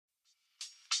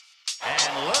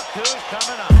2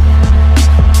 coming up.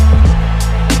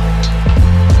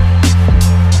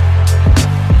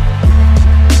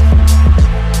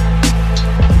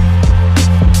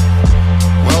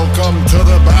 Welcome to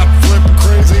the Bat Flip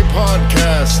Crazy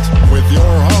Podcast with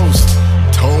your host,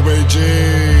 Toby G.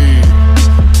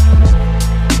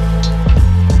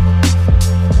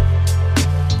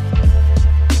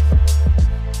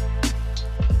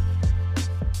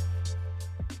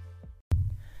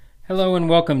 Hello and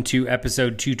welcome to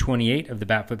episode 228 of the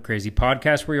Bat Flip Crazy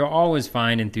Podcast, where you'll always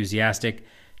find enthusiastic,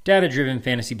 data-driven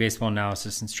fantasy baseball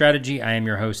analysis and strategy. I am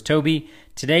your host, Toby.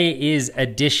 Today is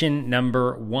edition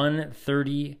number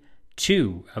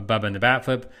 132 of Bubba and the Bat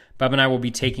Flip. Bubba and I will be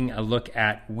taking a look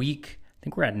at week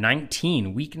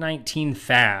 19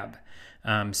 Fab.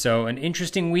 So an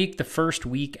interesting week, the first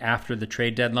week after the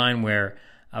trade deadline, where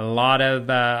a lot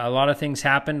of things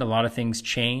happened, a lot of things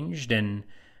changed, and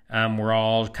we're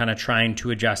all kind of trying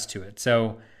to adjust to it.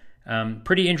 So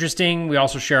pretty interesting. We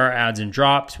also share our ads and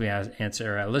drops. We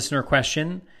answer a listener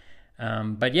question.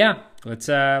 But yeah, let's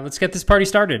get this party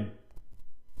started.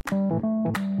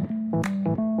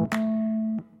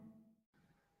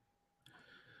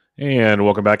 And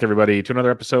welcome back, everybody, to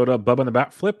another episode of Bubba and the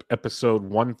Bat Flip, episode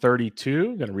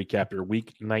 132. Going to recap your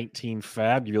week 19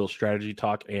 Fab, give you a little strategy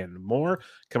talk and more.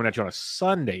 Coming at you on a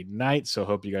Sunday night, so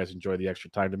hope you guys enjoy the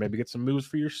extra time to maybe get some moves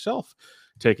for yourself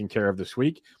taken care of this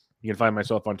week. You can find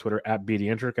myself on Twitter at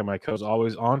BDintric and my co-host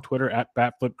always on Twitter at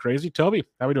BatFlipCrazy. Toby,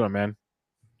 how we doing, man?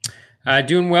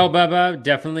 Doing well, Bubba.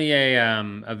 Definitely a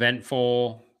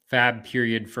eventful Fab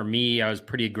period for me. I was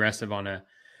pretty aggressive on a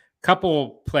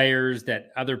couple players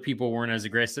that other people weren't as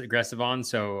aggressive on.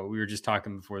 So we were just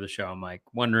talking before the show. I'm like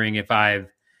wondering if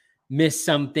I've missed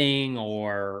something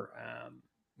or,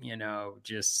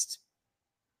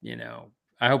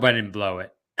 I hope I didn't blow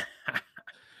it.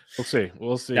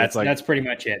 We'll see. That's pretty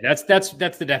much it. That's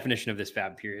the definition of this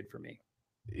Fab period for me.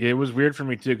 It was weird for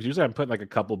me too, because usually I'm putting like a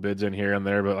couple bids in here and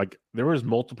there, but like there was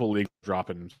multiple leagues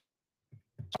dropping.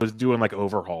 I was doing like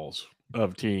overhauls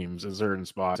of teams in certain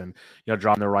spots, and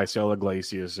dropping the Raisel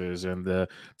Iglesias and the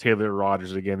Taylor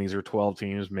Rogers again. These are 12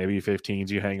 teams, maybe 15s.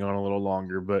 You hang on a little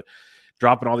longer, but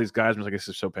dropping all these guys was like, this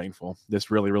is so painful.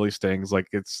 This really, really stings. Like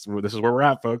this is where we're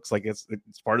at, folks. Like it's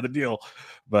part of the deal.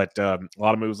 But a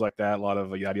lot of moves like that, a lot of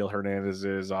Yadiel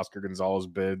Hernandez's, Oscar Gonzalez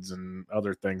bids, and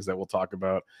other things that we'll talk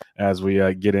about as we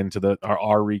get into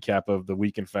our recap of the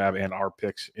week in Fab and our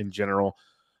picks in general.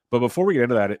 But before we get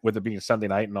into that, with it being Sunday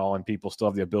night and all, and people still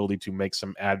have the ability to make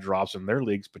some ad drops in their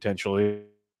leagues potentially,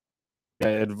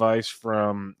 advice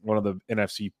from one of the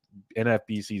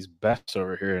NFBC's best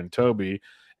over here in Toby,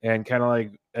 and kind of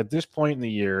like at this point in the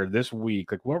year, this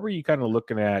week, like what were you kind of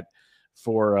looking at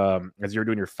for as you were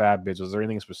doing your Fab bids? Was there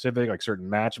anything specific, like certain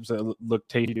matchups that looked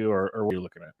tasty to, or what were you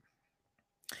looking at?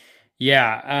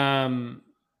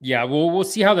 Yeah, we'll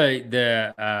see how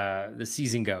the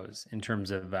season goes in terms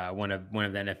of one of the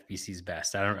NFBC's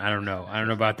best. I don't know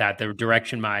about that. The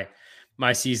direction my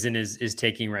season is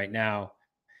taking right now.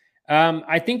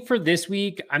 I think for this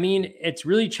week, I mean, it's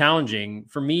really challenging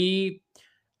for me.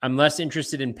 I'm less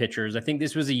interested in pitchers. I think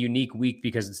this was a unique week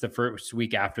because it's the first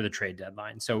week after the trade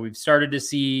deadline. So we've started to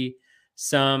see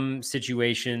some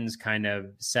situations kind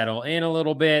of settle in a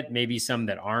little bit, maybe some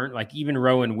that aren't, like even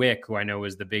Rowan Wick, who I know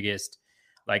is the biggest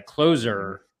like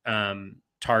closer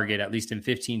target, at least in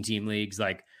 15 team leagues.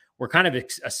 Like we're kind of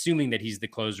assuming that he's the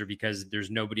closer because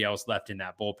there's nobody else left in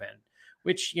that bullpen,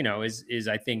 which, is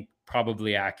I think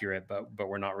probably accurate, but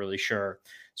we're not really sure.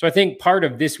 So I think part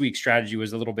of this week's strategy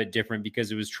was a little bit different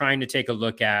because it was trying to take a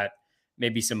look at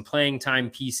maybe some playing time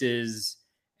pieces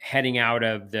heading out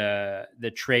of the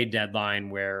trade deadline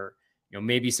where,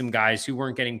 maybe some guys who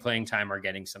weren't getting playing time are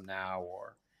getting some now,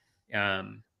 or,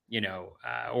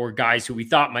 or guys who we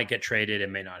thought might get traded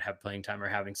and may not have playing time or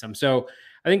having some. So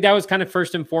I think that was kind of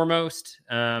first and foremost.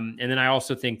 And then I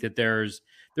also think that there's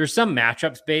some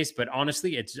matchups based, but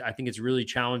honestly, I think it's really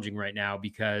challenging right now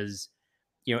because,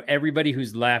 everybody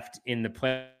who's left in the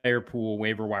player pool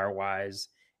waiver wire wise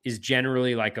is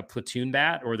generally like a platoon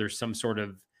bat, or there's some sort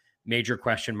of major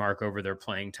question mark over their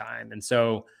playing time. And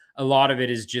so a lot of it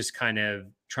is just kind of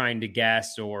trying to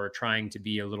guess or trying to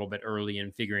be a little bit early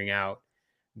in figuring out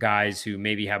guys who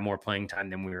maybe have more playing time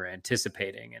than we were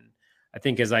anticipating. And I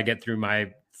think as I get through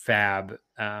my Fab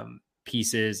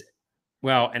pieces,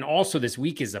 well, and also this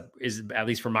week is at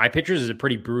least for my pitchers, is a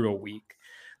pretty brutal week.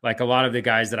 Like a lot of the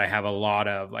guys that I have a lot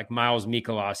of, like Miles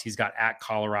Mikolas, he's got at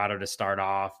Colorado to start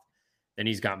off. Then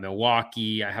he's got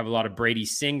Milwaukee. I have a lot of Brady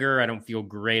Singer. I don't feel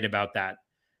great about that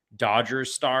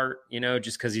Dodgers start,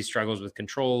 just because he struggles with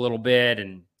control a little bit,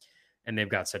 and they've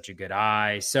got such a good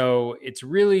eye. So it's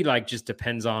really like just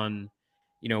depends on,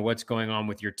 what's going on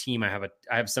with your team. I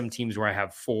have some teams where I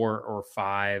have 4 or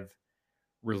 5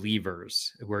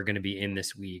 relievers who are going to be in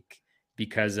this week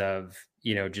because of,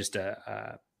 just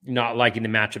not liking the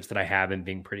matchups that I have and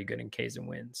being pretty good in Ks and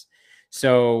wins.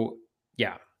 So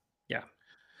yeah.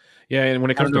 And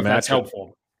when it comes to matchups, that's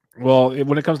helpful. Well,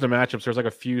 when it comes to matchups, there's like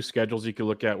a few schedules you could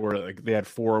look at where like they had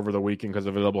 4 over the weekend because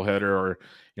of a doubleheader, or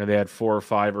they had 4 or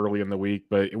 5 early in the week,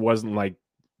 but it wasn't like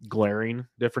glaring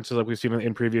differences like we've seen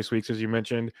in previous weeks, as you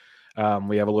mentioned.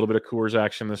 We have a little bit of Coors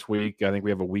action this week. I think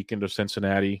we have a weekend of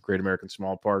Cincinnati, Great American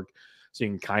Small Park, so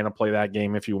you can kind of play that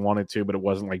game if you wanted to, but it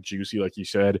wasn't like juicy like you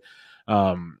said.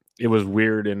 It was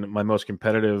weird in my most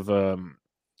competitive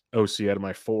OC out of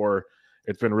my 4.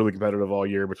 It's been really competitive all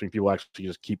year between people actually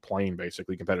just keep playing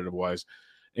basically competitive wise.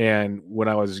 And when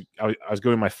I was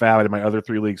going my fab in my other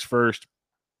 3 leagues first,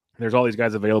 there's all these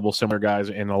guys available, similar guys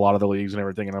in a lot of the leagues and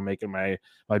everything, and I'm making my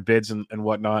bids and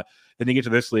whatnot. Then you get to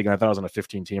this league, and I thought I was on a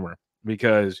 15-teamer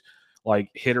because, like,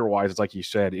 hitter-wise, it's like you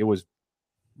said, it was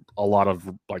a lot of,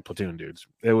 like, platoon dudes.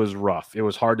 It was rough. It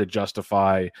was hard to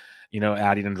justify,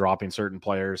 adding and dropping certain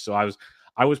players. So I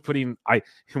was putting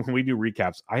when we do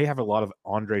recaps, I have a lot of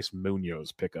Andres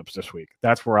Munoz pickups this week.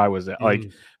 That's where I was at,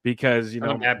 because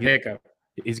that pickup.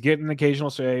 He's getting occasional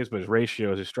saves, but his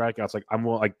ratios, his strikeouts, like I'm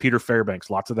like Peter Fairbanks,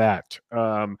 lots of that.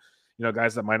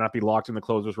 Guys that might not be locked in the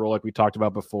closer's role like we talked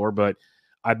about before, but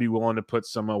I'd be willing to put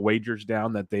some wagers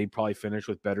down that they probably finish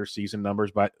with better season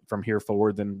numbers, but from here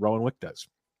forward than Rowan Wick does.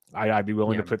 I'd be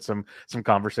willing to put some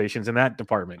conversations in that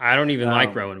department. I don't even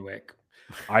like Rowan Wick.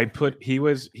 He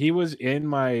was in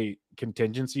my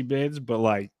contingency bids, but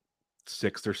like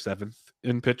 6th or 7th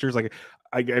in pitchers. Like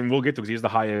and we'll get to, because he's the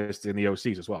highest in the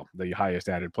OCs as well, the highest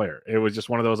added player. It was just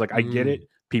one of those, like, I get it.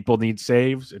 People need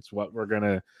saves. It's what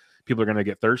people are gonna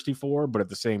get thirsty for. But at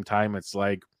the same time, it's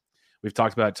like we've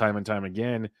talked about time and time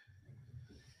again.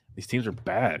 These teams are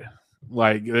bad.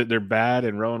 Like, they're bad.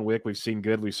 And Rowan Wick, we've seen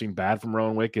good, we've seen bad from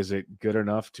Rowan Wick. Is it good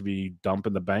enough to be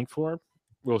dumping the bank for?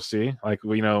 We'll see. Like,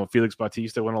 Felix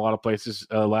Bautista went a lot of places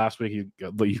last week.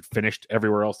 He finished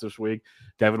everywhere else this week.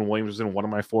 Devin Williams was in one of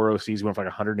my 4 OCs. He went for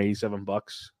like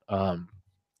 $187.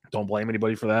 Don't blame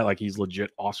anybody for that. Like, he's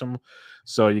legit awesome.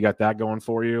 So you got that going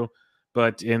for you.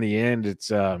 But in the end,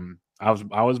 it's I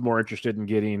was more interested in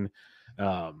getting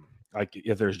like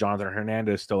if there's Jonathan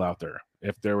Hernandez still out there,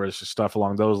 if there was stuff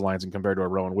along those lines, and compared to a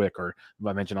Rowan Wick, or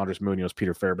I mentioned Andres Munoz,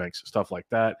 Peter Fairbanks, stuff like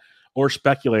that, or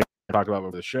speculate. I talked about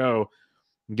over the show.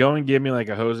 Go and give me like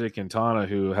a Jose Quintana,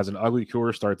 who has an ugly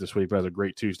Coors start this week, but has a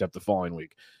great 2-step the following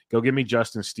week. Go give me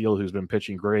Justin Steele, who's been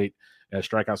pitching great.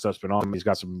 Strikeout stuff's been on him. He's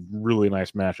got some really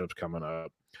nice matchups coming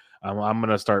up. I'm going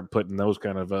to start putting those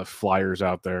kind of flyers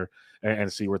out there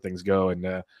and see where things go.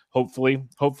 And hopefully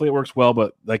it works well.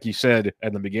 But like you said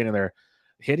at the beginning there,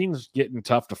 hitting's getting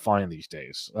tough to find these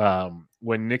days.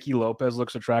 When Nicky Lopez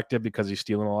looks attractive because he's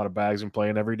stealing a lot of bags and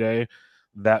playing every day,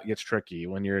 that gets tricky.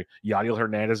 When your Yadiel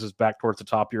Hernandez is back towards the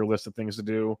top of your list of things to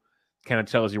do, kind of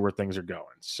tells you where things are going.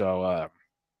 So,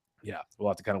 we'll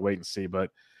have to kind of wait and see. But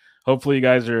hopefully you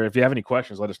guys if you have any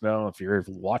questions, let us know. If you're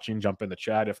watching, jump in the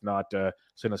chat. If not,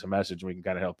 send us a message and we can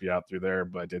kind of help you out through there.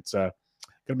 But it's going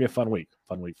to be a fun week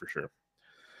for sure.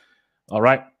 All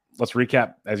right. Let's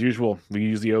recap. As usual, we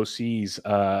use the OCs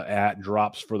at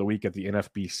drops for the week at the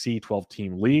NFBC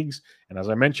 12-team leagues. And as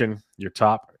I mentioned, your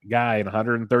top guy in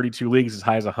 132 leagues, as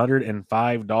high as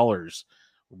 $105.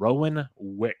 Rowan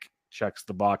Wick checks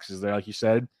the boxes there. Like you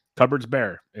said, cupboard's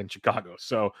bare in Chicago.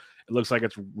 So it looks like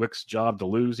it's Wick's job to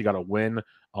lose. He got a win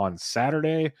on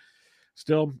Saturday.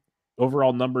 Still,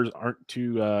 overall numbers aren't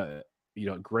too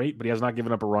great, but he has not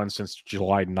given up a run since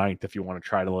July 9th, if you want to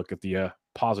try to look at the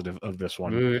positive of this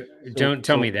one. Don't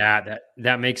tell me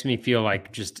that makes me feel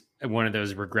like just one of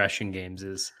those regression games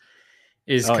is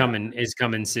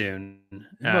coming soon.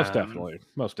 Most definitely.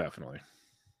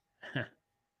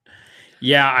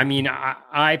 Yeah, I mean,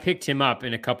 I picked him up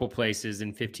in a couple places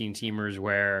in 15-teamers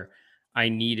where I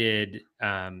needed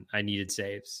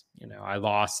saves. I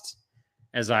lost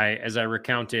as I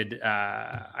recounted.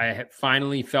 I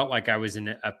finally felt like I was in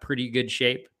a pretty good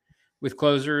shape with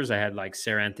closers. I had like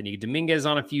Sarah Anthony Dominguez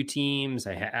on a few teams.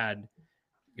 I had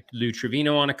Lou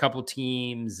Trevino on a couple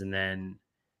teams, and then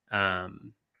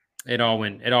it all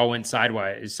went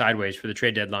sideways for the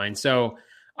trade deadline. So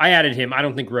I added him. I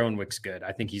don't think Rowan Wick's good.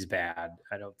 I think he's bad.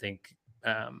 I don't think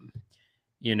I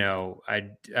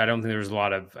don't think there's a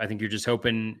lot of. I think you're just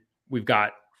hoping. We've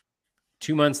got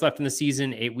 2 months left in the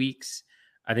season, 8 weeks.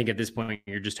 I think at this point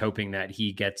you're just hoping that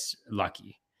he gets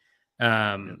lucky.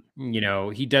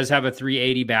 He does have a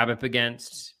 380 BABIP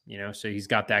against, so he's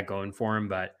got that going for him,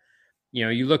 but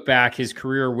You look back, his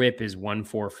career whip is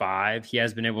 1.45. He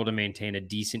has been able to maintain a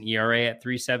decent ERA at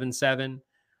 3.77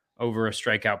 over a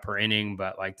strikeout per inning,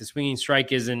 but like the swinging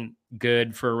strike isn't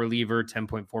good for a reliever,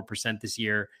 10.4% this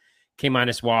year. K-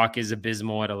 walk is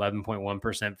abysmal at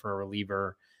 11.1% for a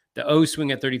reliever. The O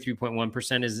swing at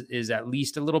 33.1% is at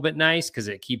least a little bit nice because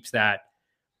it keeps that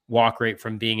walk rate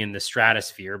from being in the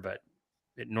stratosphere, but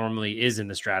it normally is in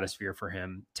the stratosphere for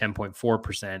him.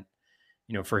 10.4%,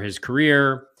 for his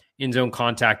career. In zone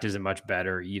contact isn't much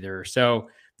better either. So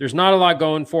there's not a lot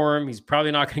going for him. He's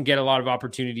probably not going to get a lot of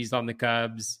opportunities on the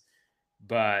Cubs,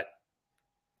 but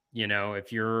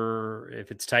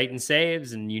if it's tight in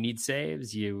saves and you need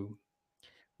saves, you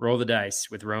roll the dice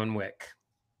with Rowan Wick.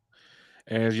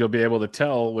 As you'll be able to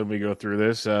tell when we go through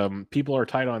this, people are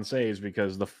tight on saves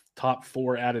because the top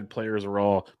 4 added players are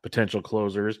all potential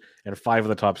closers, and 5 of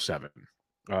the top 7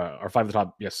 are 5 of the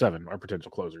top 7 are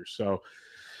potential closers. So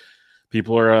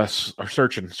people are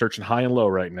searching high and low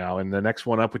right now. And the next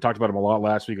one up, we talked about him a lot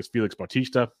last week, is Felix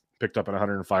Bautista. Picked up in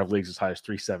 105 leagues as high as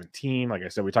 317. Like I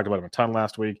said, we talked about him a ton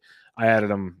last week. I added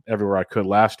him everywhere I could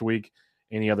last week.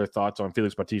 Any other thoughts on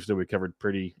Felix Bautista? We covered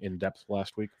pretty in depth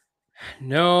last week.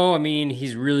 No, I mean,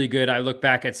 he's really good. I look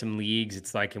back at some leagues.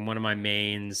 It's like in one of my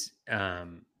mains.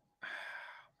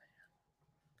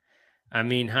 I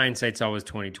mean, hindsight's always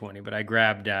 2020, but I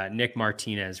grabbed Nick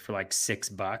Martinez for like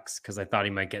 $6 because I thought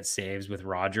he might get saves with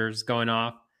Rogers going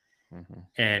off. Mm-hmm.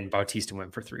 And Bautista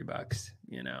went for $3,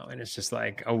 and it's just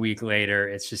like a week later,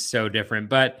 it's just so different.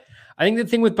 But I think the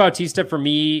thing with Bautista for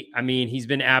me, I mean, he's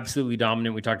been absolutely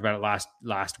dominant. We talked about it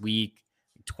last week,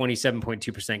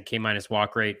 27.2% K-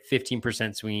 walk rate,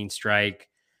 15% swinging strike,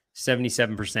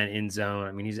 77% in zone.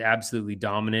 I mean, he's absolutely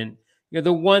dominant.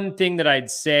 The one thing that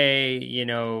I'd say,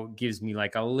 gives me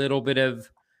like a little bit of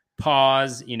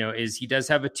pause, is he does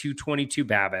have a 222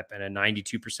 BABIP and a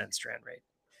 92% strand rate.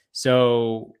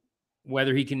 So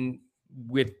whether he can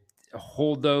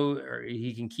hold those or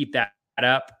he can keep that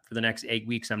up for the next 8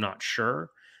 weeks, I'm not sure.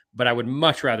 But I would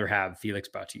much rather have Felix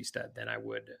Bautista than I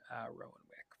would Rowan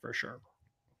Wick for sure.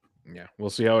 Yeah, we'll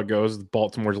see how it goes.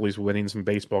 Baltimore's at least winning some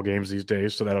baseball games these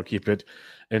days, so that'll keep it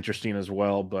interesting as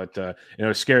well. But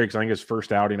it's scary because I think his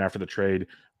first outing after the trade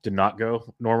did not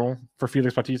go normal for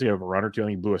Felix Bautista. He had a run or two, I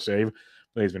think he blew a save,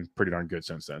 but he's been pretty darn good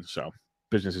since then. So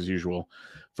business as usual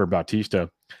for Bautista.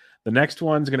 The next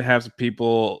one's going to have some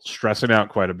people stressing out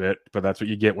quite a bit, but that's what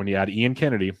you get when you add Ian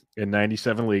Kennedy in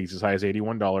 97 leagues, as high as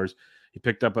 $81. He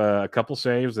picked up a couple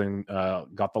saves and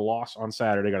got the loss on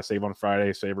Saturday, got a save on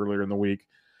Friday, save earlier in the week.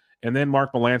 And then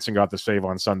Mark Melancon got the save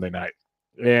on Sunday night.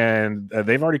 And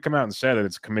they've already come out and said that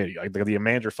it's a committee. Like the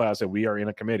manager flat out said, we are in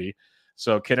a committee.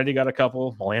 So Kennedy got a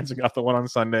couple. Melancon got the one on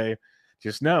Sunday.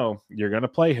 Just know you're going to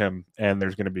play him. And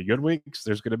there's going to be good weeks.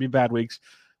 There's going to be bad weeks.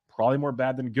 Probably more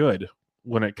bad than good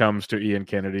when it comes to Ian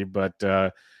Kennedy. But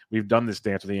we've done this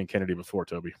dance with Ian Kennedy before,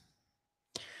 Toby.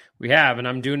 We have, and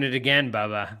I'm doing it again,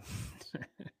 Bubba.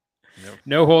 Nope.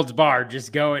 No holds barred.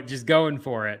 Just going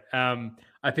for it.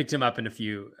 I picked him up in a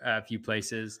few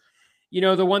places.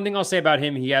 The one thing I'll say about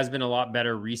him, he has been a lot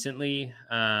better recently.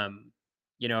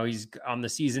 He's on the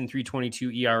season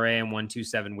 3.22 ERA and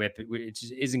 1.27 WHIP,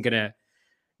 which isn't going to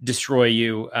destroy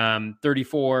you.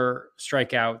 34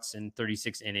 strikeouts in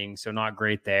 36 innings, so not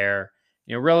great there.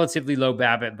 Relatively low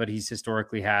BABIP, but he's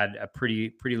historically had a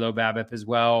pretty low BABIP as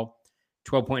well.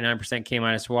 12.9% K-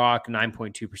 walk,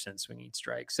 9.2% swinging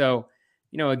strike. So,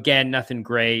 again, nothing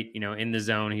great. In the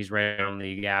zone, he's right on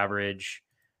league average.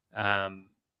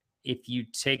 If you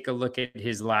take a look at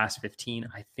his last 15,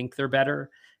 I think they're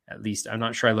better. At least I'm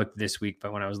not sure I looked this week,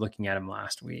 but when I was looking at him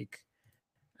last week,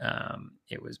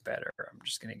 it was better. I'm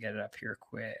just going to get it up here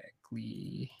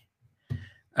quickly.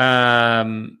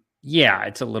 Yeah,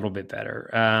 it's a little bit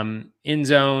better. In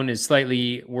zone is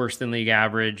slightly worse than league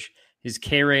average. His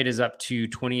K rate is up to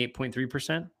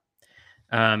 28.3%.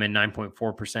 And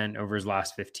 9.4% over his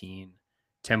last 15,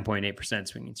 10.8%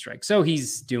 swinging strike. So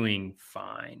he's doing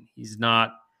fine. He's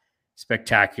not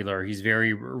spectacular. He's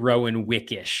very Rowan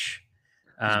Wickish.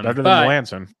 He's better than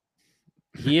Melancon.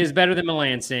 He is better than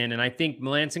Melancon. And I think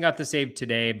Melancon got the save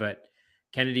today, but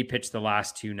Kennedy pitched the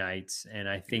last 2 nights. And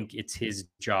I think it's his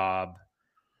job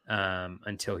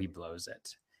until he blows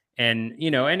it. And,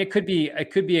 and it could be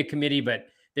a committee, but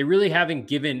they really haven't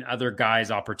given other guys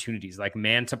opportunities like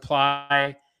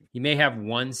Mantiply. He may have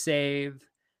one save,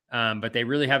 but they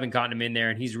really haven't gotten him in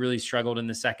there, and he's really struggled in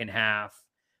the second half.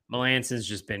 Melancon's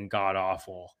just been god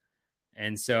awful.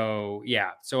 And so,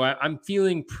 yeah, so I'm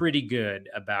feeling pretty good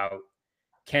about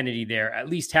Kennedy there, at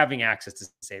least having access to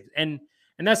saves. And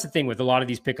that's the thing with a lot of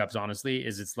these pickups, honestly,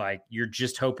 is it's like you're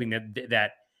just hoping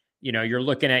that you're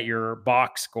looking at your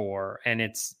box score and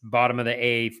it's bottom of the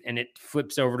 8th and it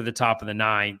flips over to the top of the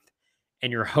 9th.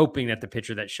 And you're hoping that the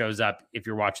pitcher that shows up, if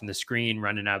you're watching the screen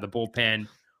running out of the bullpen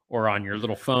or on your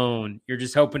little phone, you're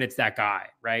just hoping it's that guy,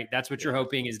 right? That's what you're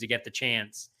hoping, is to get the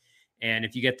chance. And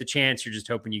if you get the chance, you're just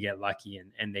hoping you get lucky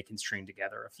and they can string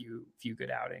together a few good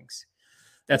outings.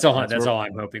 That's all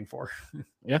I'm hoping for.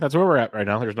 Yeah, that's where we're at right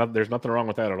now. There's nothing wrong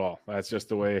with that at all. That's just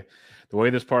the way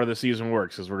this part of the season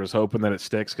works, is we're just hoping that it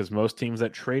sticks, because most teams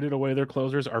that traded away their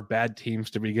closers are bad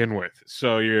teams to begin with.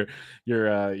 So you're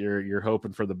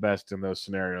hoping for the best in those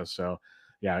scenarios. So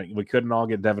yeah, we couldn't all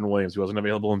get Devin Williams. He wasn't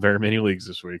available in very many leagues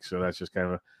this week. So that's just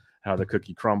kind of how the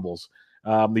cookie crumbles.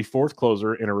 The fourth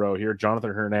closer in a row here,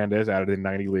 Jonathan Hernandez, added in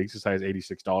 90 leagues. His high is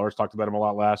 $86. Talked about him a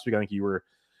lot last week. I think you were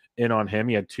in on him.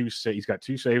 He's got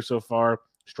 2 saves so far.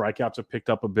 Strikeouts have picked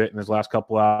up a bit in his last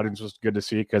couple outings. Was good to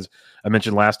see, because I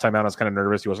mentioned last time out I was kind of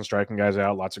nervous. He wasn't striking guys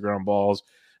out, lots of ground balls.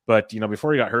 But,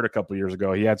 before he got hurt a couple of years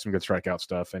ago, he had some good strikeout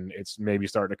stuff, and it's maybe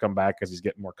starting to come back as he's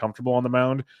getting more comfortable on the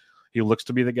mound. He looks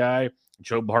to be the guy.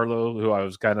 Joe Barlow, who I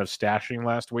was kind of stashing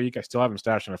last week, I still have him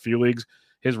stashed in a few leagues.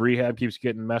 His rehab keeps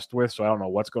getting messed with, so I don't know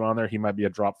what's going on there. He might be a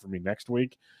drop for me next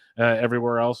week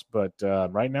everywhere else. But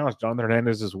right now it's Jonathan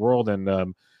Hernandez's world,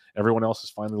 and everyone else is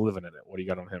finally living in it. What do you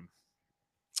got on him?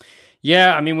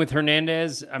 Yeah, with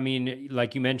Hernandez,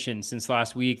 like you mentioned, since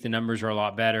last week, the numbers are a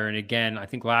lot better. And again, I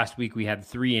think last week we had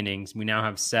 3 innings. We now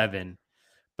have 7.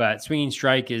 But swinging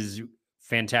strike is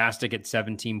fantastic at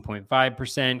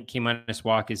 17.5%. K-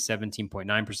 walk is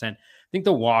 17.9%. I think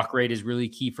the walk rate is really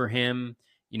key for him.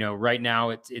 Right now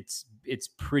it's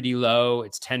pretty low.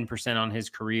 It's 10% on his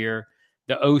career.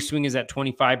 The O swing is at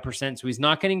 25%. So he's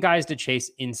not getting guys to chase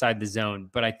inside the zone.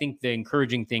 But I think the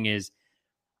encouraging thing is,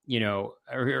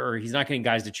 or he's not getting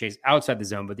guys to chase outside the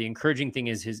zone. But the encouraging thing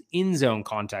is his in-zone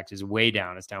contact is way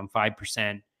down. It's down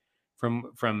 5%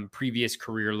 from previous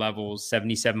career levels,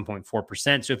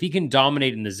 77.4%. So if he can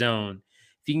dominate in the zone,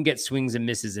 if he can get swings and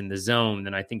misses in the zone,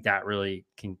 then I think that really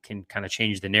can kind of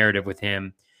change the narrative with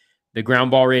him. The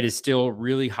ground ball rate is still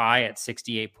really high at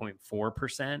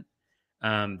 68.4%.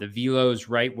 The velo's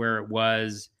right where it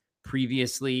was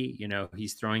previously.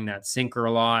 He's throwing that sinker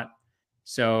a lot.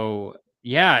 So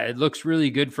yeah, it looks really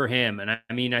good for him. And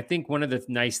I think one of the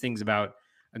nice things about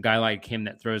a guy like him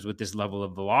that throws with this level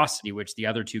of velocity, which the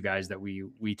other 2 guys that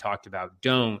we talked about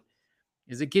don't,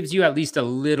 is it gives you at least a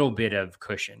little bit of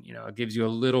cushion. It gives you a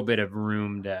little bit of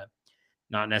room to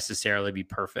not necessarily be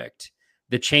perfect.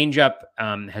 The changeup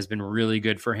has been really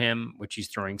good for him, which he's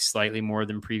throwing slightly more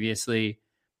than previously.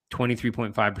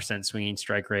 23.5% swinging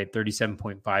strike rate,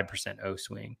 37.5% O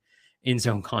swing, in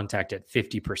zone contact at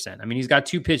 50%. He's got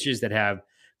 2 pitches that have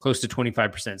close to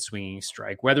 25% swinging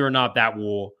strike. Whether or not that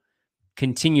will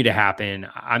continue to happen,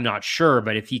 I'm not sure.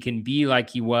 But if he can be like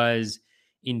he was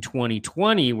in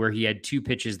 2020, where he had 2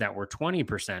 pitches that were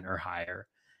 20% or higher,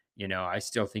 I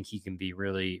still think he can be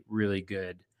really, really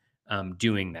good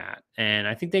doing that. And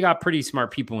I think they got pretty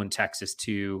smart people in Texas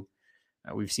too.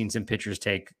 We've seen some pitchers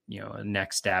take, a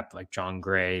next step, like John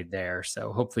Gray there.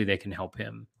 So hopefully they can help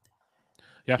him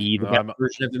be the best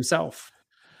version of himself.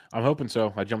 I'm hoping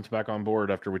so. I jumped back on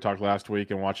board after we talked last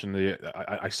week and watching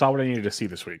I saw what I needed to see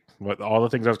this week. All the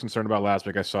things I was concerned about last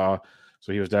week, I saw.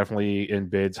 So he was definitely in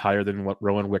bids higher than what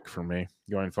Rowan Wick for me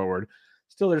going forward.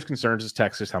 Still, there's concerns as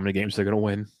Texas, how many games they're going to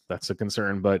win. That's a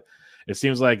concern. But it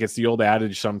seems like it's the old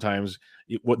adage sometimes,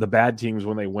 what the bad teams,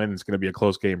 when they win, it's going to be a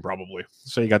close game probably.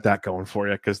 So you got that going for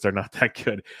you, because they're not that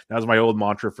good. That was my old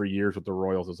mantra for years with the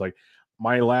Royals. It's like,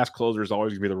 my last closer is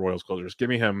always going to be the Royals closers. Give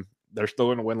me him. They're still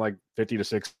going to win like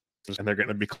 50-6, and they're going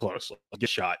to be close. Let's get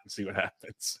shot and see what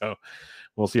happens. So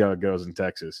we'll see how it goes in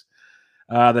Texas.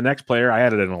 The next player, I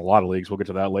added in a lot of leagues. We'll get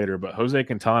to that later. But Jose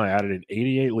Quintana added in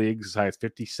 88 leagues. His high is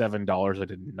 $57. I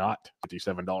did not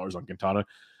 $57 on Quintana.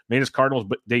 Made his Cardinals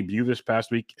debut this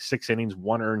past week. 6 innings,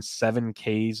 1 earned, 7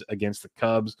 Ks against the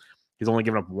Cubs. He's only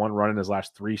given up 1 run in his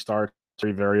last 3 starts.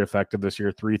 Very effective this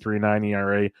year. 3.39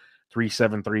 ERA,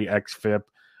 3.73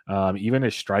 xFIP. Even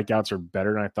his strikeouts are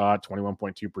better than I thought.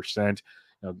 21.2%.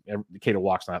 K to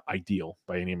walk's not ideal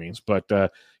by any means, but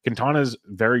Quintana's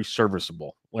very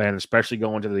serviceable, and especially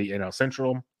going to the NL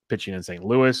Central, pitching in St.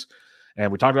 Louis.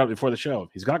 And we talked about it before the show.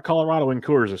 He's got Colorado in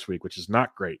Coors this week, which is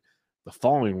not great. The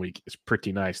following week is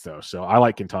pretty nice, though. So I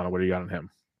like Quintana. What do you got on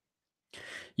him?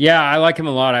 Yeah, I like him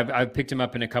a lot. I've picked him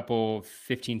up in a couple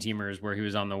 15-teamers where he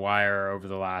was on the wire over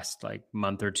the last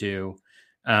month or two.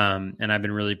 And I've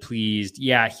been really pleased.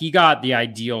 Yeah, he got the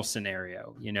ideal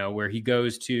scenario, where he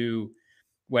goes to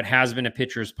what has been a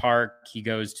pitcher's park. He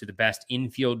goes to the best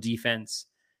infield defense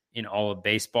in all of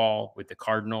baseball with the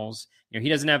Cardinals. He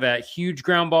doesn't have a huge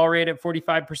ground ball rate at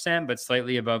 45%, but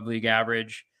slightly above league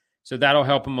average. So that'll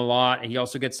help him a lot. And he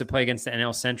also gets to play against the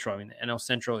NL Central. I mean, the NL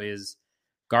Central is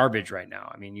garbage right now.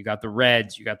 I mean, you got the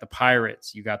Reds, you got the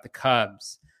Pirates, you got the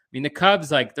Cubs. I mean, the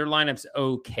Cubs, like, their lineup's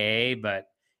okay, but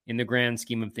in the grand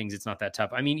scheme of things, it's not that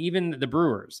tough. I mean, even the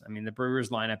Brewers. I mean, the Brewers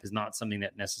lineup is not something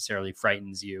that necessarily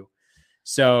frightens you.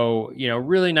 So,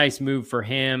 really nice move for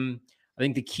him. I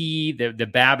think the key, the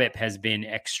BABIP has been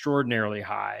extraordinarily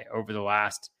high over the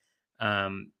last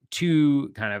 3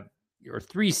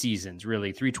 seasons,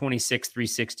 really. 326,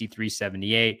 360,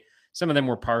 378. Some of them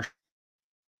were partial,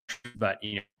 but,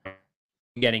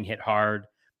 getting hit hard.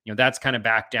 That's kind of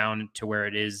back down to where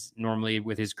it is normally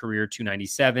with his career,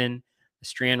 297. The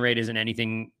strand rate isn't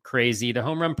anything crazy. The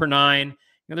home run per 9,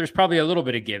 there's probably a little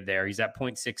bit of give there. He's at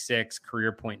 0.66,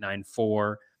 career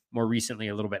 0.94, more recently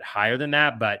a little bit higher than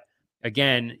that. But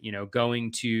again,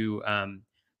 going to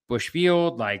Busch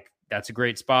Field, like, that's a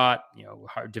great spot,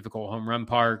 hard, difficult home run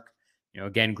park,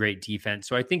 again, great defense.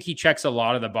 So I think he checks a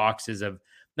lot of the boxes of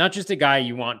not just a guy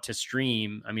you want to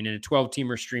stream. I mean, in a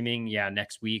 12-teamer streaming,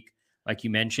 next week, like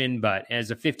you mentioned, but as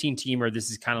a 15-teamer,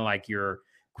 this is kind of like your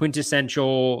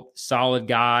quintessential solid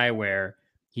guy where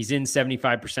he's in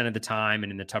 75% of the time,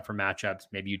 and in the tougher matchups,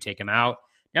 maybe you take him out.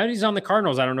 Now that he's on the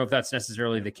Cardinals, I don't know if that's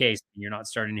necessarily the case. You're not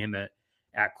starting him at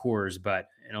Coors, but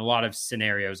in a lot of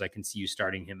scenarios, I can see you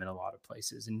starting him in a lot of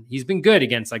places. And he's been good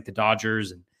against like the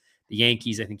Dodgers and the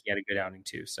Yankees. I think he had a good outing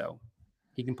too, so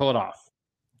he can pull it off.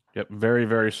 Yep, very,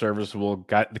 very serviceable.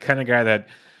 Got the kind of guy that,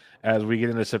 as we get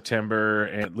into September,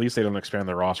 and at least they don't expand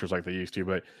their rosters like they used to,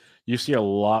 but you see a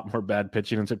lot more bad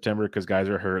pitching in September because guys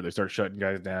are hurt. They start shutting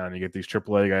guys down. You get these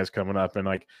AAA guys coming up, and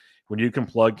like when you can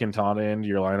plug Quintana into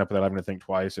your lineup without having to think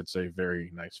twice, it's a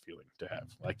very nice feeling to have.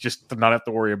 Like, just to not have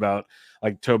to worry about,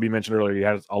 like Toby mentioned earlier, he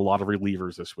has a lot of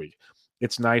relievers this week.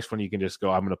 It's nice when you can just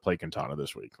go, I'm going to play Quintana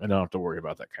this week. I don't have to worry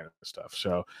about that kind of stuff.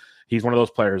 So he's one of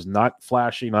those players, not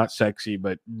flashy, not sexy,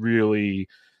 but really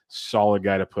solid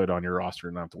guy to put on your roster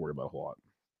and not have to worry about a whole lot.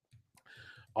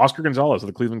 Oscar Gonzalez of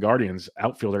the Cleveland Guardians,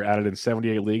 outfielder, added in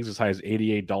 78 leagues, as high as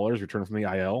 $88, returned from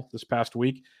the IL this past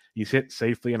week. He's hit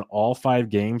safely in all 5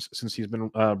 games since he's been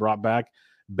brought back,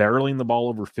 barreling the ball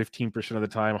over 15% of the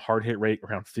time, hard hit rate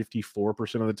around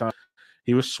 54% of the time.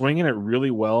 He was swinging it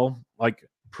really well, like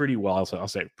pretty well. I'll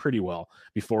say pretty well.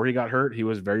 Before he got hurt, he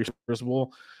was very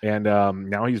serviceable, and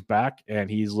now he's back, and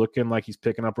he's looking like he's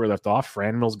picking up where he left off.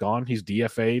 Franmil's gone. He's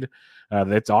DFA'd.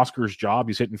 That's Oscar's job.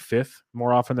 He's hitting 5th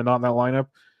more often than not in that lineup.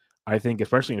 I think,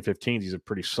 especially in 15s, he's a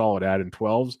pretty solid add in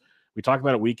 12s. We talk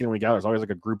about it week in and week out. There's always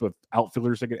like a group of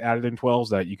outfielders that get added in 12s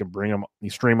that you can bring them, you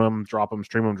stream them, drop them,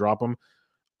 stream them, drop them.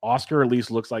 Oscar at least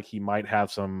looks like he might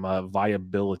have some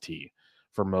viability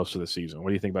for most of the season.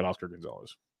 What do you think about Oscar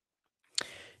Gonzalez?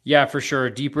 Yeah, for sure.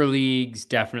 Deeper leagues,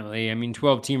 definitely. I mean,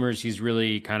 12-teamers, he's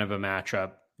really kind of a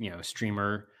matchup,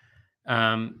 streamer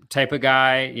type of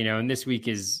guy, and this week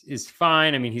is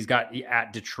fine. I mean, he's got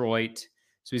at Detroit,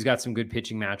 so he's got some good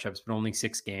pitching matchups, but only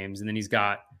 6 games. And then he's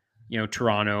got,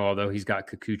 Toronto, although he's got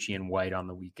Kikuchi and White on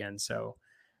the weekend. So,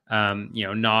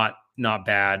 not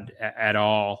bad at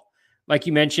all. Like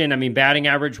you mentioned, I mean, batting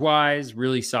average wise,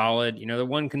 really solid. The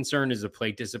one concern is the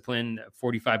plate discipline,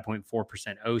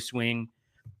 45.4% O swing.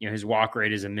 His walk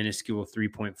rate is a minuscule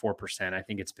 3.4%. I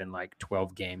think it's been like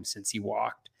 12 games since he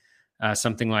walked,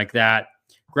 something like that.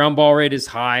 Ground ball rate is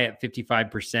high at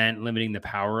 55%, limiting the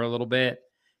power a little bit.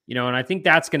 And I think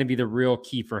that's going to be the real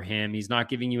key for him. He's not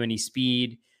giving you any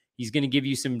speed. He's going to give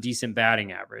you some decent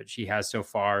batting average. He has so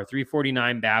far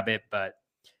 349 BABIP, but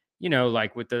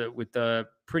like with the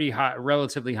pretty high,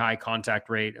 relatively high contact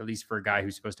rate, at least for a guy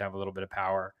who's supposed to have a little bit of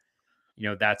power,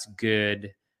 that's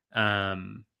good.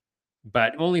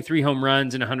 But only 3 home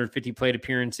runs and 150 plate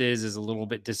appearances is a little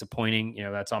bit disappointing.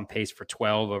 That's on pace for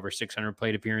 12 over 600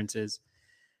 plate appearances.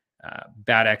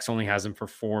 BATX only has him for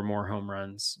 4 more home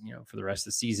runs, for the rest of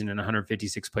the season and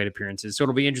 156 plate appearances. So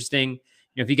it'll be interesting.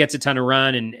 If he gets a ton of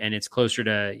run and it's closer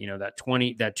to,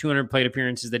 that 200 plate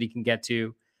appearances that he can get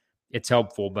to, it's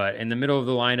helpful. But in the middle of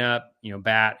the lineup,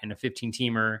 bat in a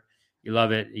 15-teamer, you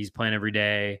love it. He's playing every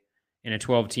day. In a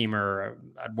 12-teamer,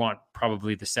 I'd want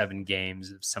probably the 7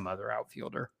 games of some other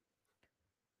outfielder.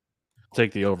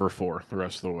 Take the over 4 the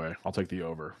rest of the way. I'll take the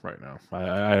over right now.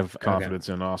 I have confidence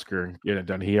in Oscar getting it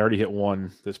done. He already hit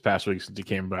 1 this past week since he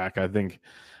came back. I think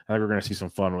we're going to see some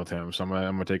fun with him. So I'm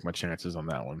going to take my chances on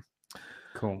that one.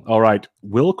 Cool. All right.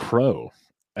 Will Crow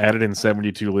added in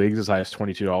 72 leagues, as high as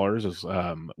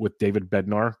 $22. With David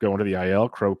Bednar going to the IL.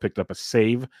 Crow picked up a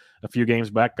save a few games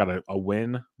back, got a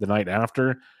win the night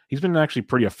after. he's been actually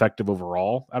pretty effective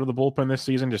overall out of the bullpen this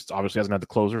season. Just obviously hasn't had the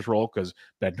closer's role because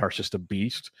Bednar's just a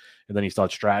beast. And then he still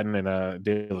had Stratton and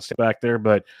De La Stay back there.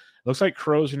 But it looks like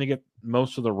Crow's going to get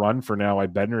most of the run for now while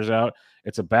Bednar's out.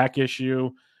 It's a back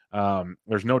issue.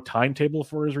 There's no timetable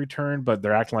for his return, but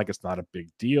they're acting like it's not a big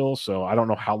deal. So I don't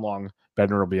know how long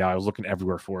Bednar will be out. I was looking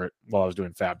everywhere for it while I was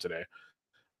doing Fab today.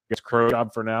 It's Crow's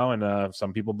job for now, and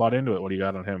some people bought into it. What do you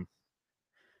got on him?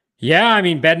 Yeah, I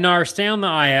mean, Bednar, stay on the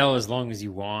IL as long as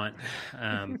you want,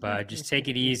 but just take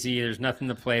it easy. There's nothing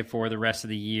to play for the rest of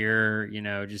the year.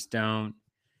 Just don't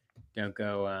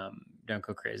go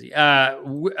crazy.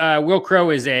 Will Crow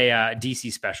is a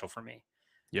DC special for me.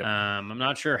 Yep. I'm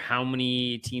not sure how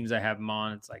many teams I have him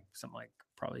on. It's like something like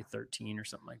probably 13 or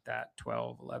something like that,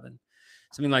 12, 11,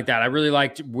 something like that. I really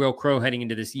liked Will Crow heading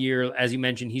into this year. As you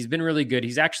mentioned, he's been really good.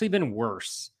 He's actually been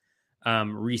worse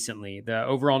recently. The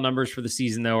overall numbers for the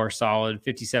season, though, are solid.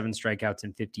 57 strikeouts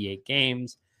in 58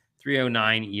 games,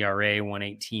 3.09 ERA,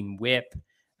 118 whip.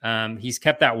 He's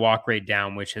kept that walk rate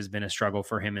down, which has been a struggle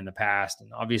for him in the past.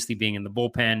 And obviously being in the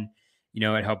bullpen,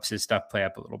 it helps his stuff play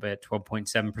up a little bit.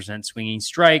 12.7% swinging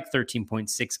strike,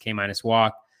 13.6 K-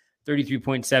 walk,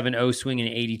 33.7 O swing, and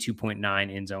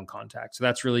 82.9 in zone contact. So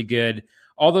that's really good.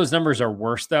 All those numbers are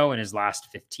worse, though, in his last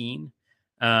 15.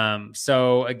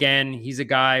 So again, he's a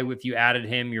guy, if you added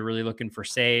him, you're really looking for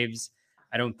saves.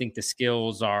 I don't think the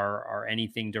skills are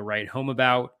anything to write home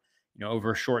about.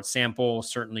 Over a short sample,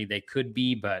 certainly they could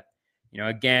be, but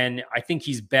again, I think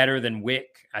he's better than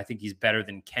Wick. I think he's better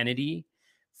than Kennedy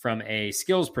from a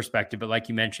skills perspective. But like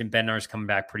you mentioned, Bednar's coming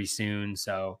back pretty soon.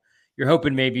 So you're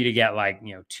hoping maybe to get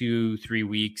 2-3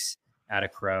 weeks out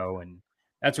of Crow. And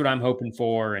that's what I'm hoping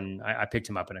for. And I picked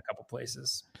him up in a couple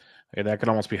places. Hey, that could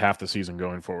almost be half the season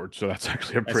going forward. So that's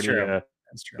actually a pretty.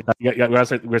 That's true. We gotta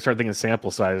start thinking sample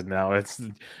size now. It's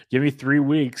give me 3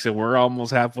 weeks, and we're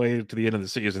almost halfway to the end of the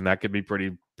season. That could be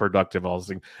pretty productive. All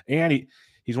things, and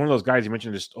he's one of those guys you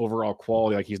mentioned, just overall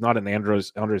quality. Like he's not an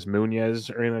Andres Munoz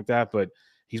or anything like that, but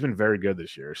he's been very good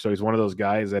this year. So he's one of those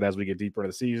guys that as we get deeper into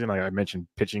the season, like I mentioned,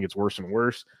 pitching gets worse and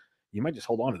worse. You might just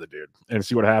hold on to the dude and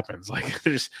see what happens. Like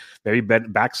just maybe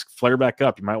backs flare back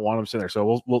up. You might want him sitting there.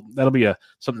 So we'll that'll be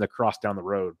something to cross down the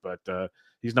road. But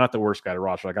he's not the worst guy to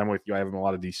roster. Like I'm with you. I have him in a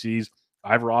lot of DCs.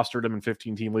 I've rostered him in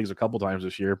 15-team leagues a couple times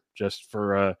this year just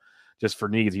for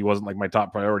needs. He wasn't like my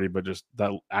top priority, but just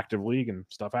that active league and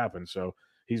stuff happens. So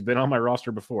he's been on my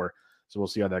roster before. So we'll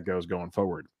see how that goes going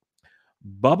forward.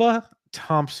 Bubba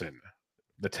Thompson,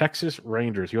 the Texas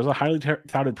Rangers. He was a highly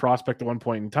touted prospect at one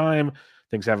point in time.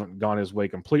 Things haven't gone his way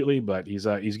completely, but he's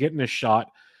getting his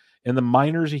shot. In the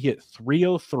minors, he hit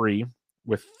 .303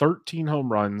 with 13 home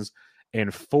runs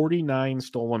and 49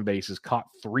 stolen bases, caught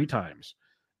 3 times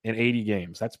in 80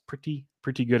 games. That's pretty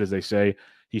good, as they say.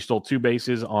 He stole 2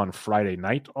 bases on Friday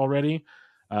night already.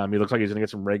 He looks like he's going to get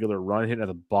some regular run hitting at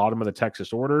the bottom of the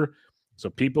Texas order. So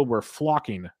people were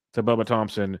flocking to Bubba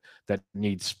Thompson that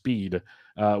need speed.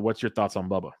 What's your thoughts on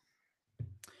Bubba?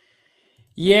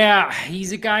 Yeah,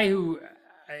 he's a guy who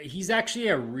he's actually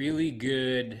a really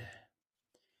good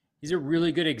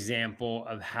example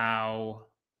of how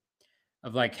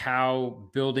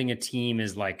building a team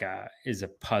is a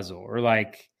puzzle, or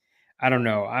I don't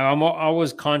know. I'm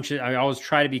always conscious. I always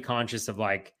try to be conscious of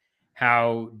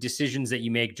how decisions that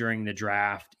you make during the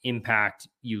draft impact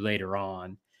you later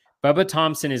on. Bubba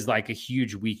Thompson is a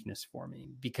huge weakness for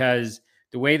me because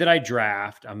the way that I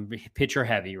draft, I'm pitcher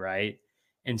heavy, right?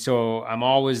 And so I'm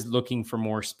always looking for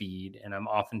more speed, and I'm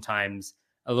oftentimes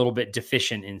a little bit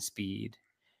deficient in speed.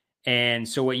 And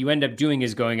so what you end up doing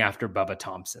is going after Bubba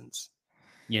Thompsons,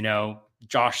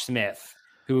 Josh Smith,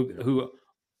 who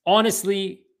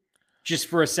honestly, just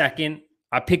for a second,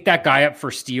 I picked that guy up for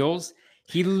steals.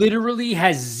 He literally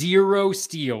has 0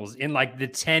 steals in the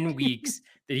 10 weeks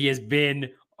that he has been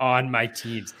on my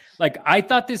teams. I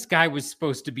thought this guy was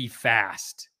supposed to be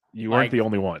fast. You weren't the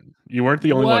only one. You weren't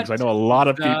the only one, because I know a lot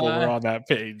of people were on that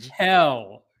page.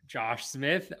 Hell, Josh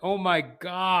Smith. Oh my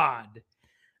God.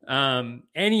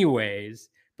 Anyways,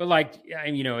 but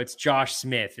it's Josh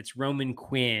Smith, it's Roman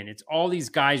Quinn, it's all these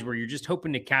guys where you're just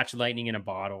hoping to catch lightning in a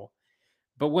bottle.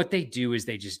 But what they do is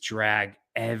they just drag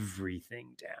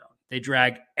everything down. They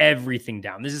drag everything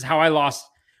down. This is how I lost.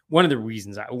 One of the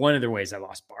ways I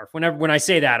lost Barf. When I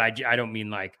say that, I don't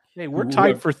mean hey, we're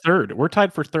tied for third. We're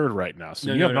tied for third right now.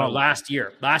 So no, last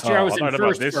year. Last year I was in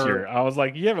first. This year, I was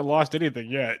like, you haven't lost anything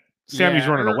yet. Sammy's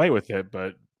running away with it,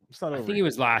 but it's not over. I think it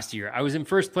was last year. I was in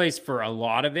first place for a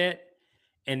lot of it,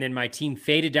 and then my team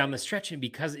faded down the stretch, and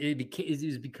because it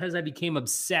was because I became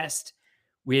obsessed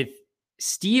with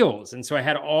steals, and so I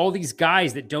had all these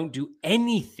guys that don't do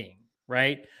anything,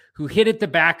 right? Who hit at the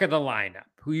back of the lineup,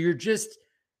 who you're just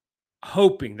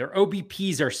hoping. Their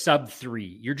OBPs are sub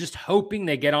 3. You're just hoping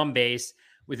they get on base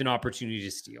with an opportunity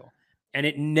to steal. And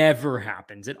it never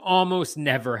happens. It almost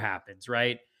never happens,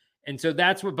 right? And so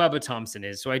that's what Bubba Thompson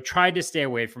is. So I tried to stay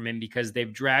away from him because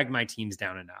they've dragged my teams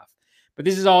down enough. But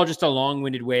this is all just a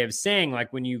long-winded way of saying,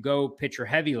 like, when you go pitcher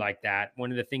heavy like that,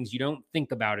 one of the things you don't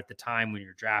think about at the time when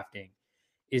you're drafting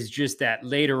is just that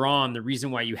later on, the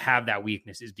reason why you have that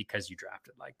weakness is because you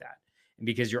drafted like that. And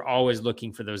because you're always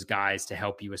looking for those guys to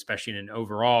help you, especially in an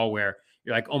overall where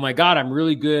you're like, oh my God, I'm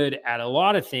really good at a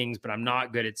lot of things, but I'm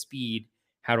not good at speed.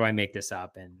 How do I make this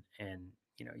up? And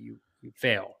you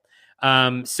fail.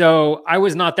 So I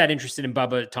was not that interested in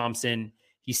Bubba Thompson.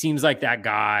 He seems like that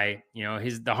guy.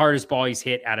 The hardest ball he's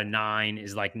hit at a 9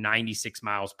 is like 96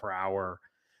 miles per hour.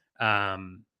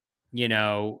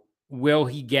 Will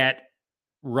he get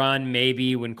run?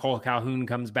 Maybe when Cole Calhoun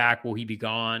comes back, will he be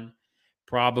gone?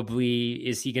 Probably.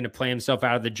 Is he going to play himself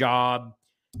out of the job?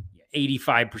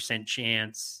 85%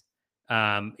 chance.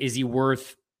 Is he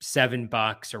worth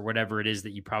 $7 or whatever it is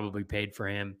that you probably paid for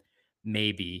him?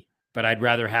 Maybe, but I'd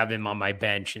rather have him on my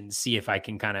bench and see if I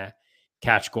can kind of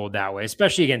catch gold that way,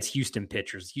 especially against Houston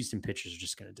pitchers. Houston pitchers are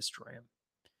just going to destroy him.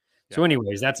 Yeah. So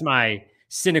anyways, that's my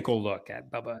cynical look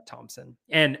at Bubba Thompson.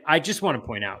 And I just want to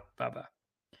point out, Bubba,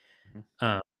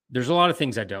 there's a lot of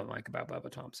things I don't like about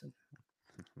Bubba Thompson.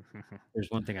 There's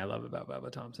one thing I love about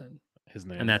Bubba Thompson. His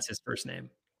name. And that's his first name.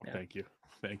 Yeah.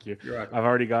 Thank you. I've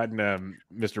already gotten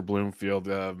Mr. Bloomfield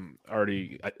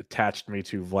already attached me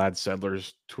to Vlad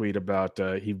Sedler's tweet about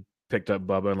he picked up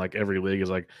Bubba in like every league. Is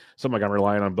like something like I'm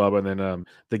relying on Bubba, and then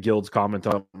the guild's comment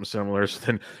on something similar. So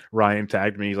then Ryan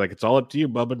tagged me. He's like, it's all up to you,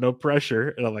 Bubba, no pressure.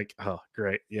 And I'm like, oh,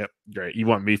 great. Yep, great. You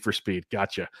want me for speed.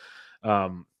 Gotcha.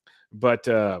 But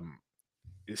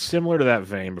similar to that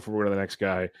vein, before we go to the next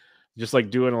guy, just like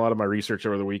doing a lot of my research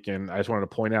over the weekend, I just wanted to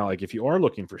point out, like, if you are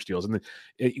looking for steals, and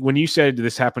when you said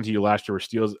this happened to you last year with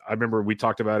steals, I remember we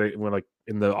talked about it when, like,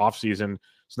 in the off season,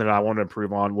 so that I wanted to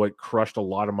improve on what crushed a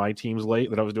lot of my teams late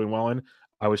that I was doing well in.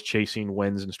 I was chasing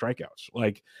wins and strikeouts.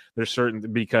 Like, there's certain,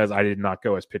 because I did not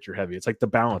go as pitcher heavy. It's like the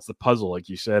balance, the puzzle, like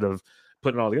you said, of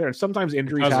putting it all together. And sometimes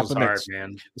injuries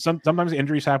happen. Sometimes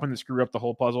injuries happen that screw up the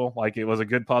whole puzzle. Like, it was a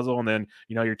good puzzle, and then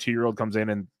your 2-year-old comes in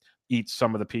and eats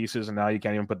some of the pieces, and now you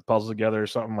can't even put the puzzle together or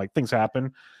something. Like, things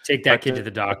happen. Take that kid to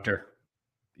the doctor.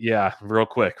 Yeah, real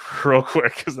quick,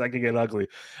 because that can get ugly.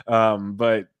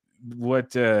 But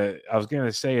what I was going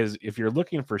to say is, if you're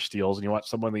looking for steals and you want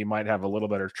someone that you might have a little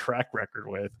better track record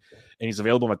with, and he's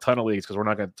available in a ton of leagues, because we're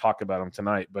not going to talk about him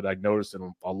tonight, but I noticed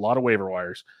in a lot of waiver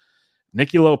wires,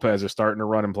 Nicky Lopez is starting to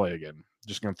run and play again.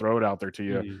 Just going to throw it out there to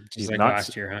you. He's like not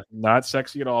last year, huh? Not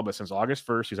sexy at all, but since August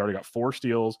 1st, he's already got 4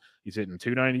 steals. He's hitting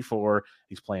 294.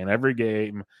 He's playing every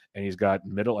game, and he's got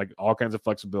all kinds of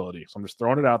flexibility. So I'm just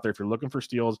throwing it out there. If you're looking for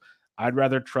steals, I'd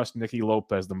rather trust Nicky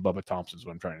Lopez than Bubba Thompson is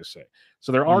what I'm trying to say.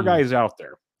 So there are guys out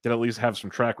there that at least have some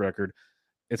track record.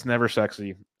 It's never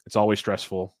sexy. It's always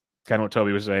stressful. Kind of what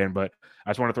Toby was saying, but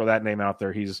I just want to throw that name out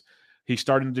there. He's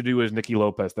starting to do his Nicky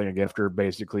Lopez thing again after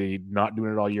basically not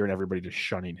doing it all year and everybody just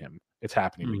shunning him. It's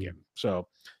happening again. So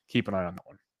keep an eye on that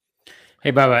one.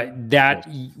 Hey,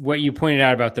 Bubba, what you pointed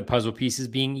out about the puzzle pieces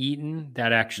being eaten,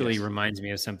 that actually reminds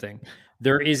me of something.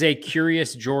 There is a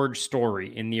Curious George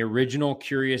story. In the original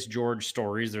Curious George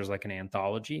stories, there's like an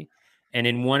anthology. And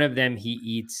in one of them, he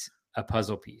eats a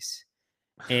puzzle piece.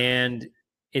 And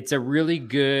it's a really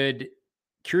good...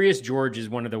 Curious George is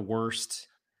one of the worst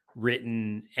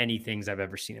written anythings I've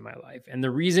ever seen in my life. And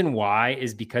the reason why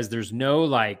is because there's no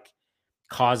like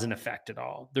cause and effect at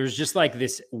all. There's just like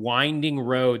this winding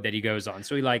road that he goes on.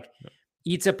 So he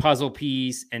eats a puzzle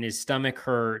piece and his stomach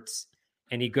hurts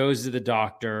and he goes to the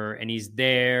doctor and he's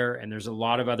there and there's a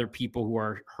lot of other people who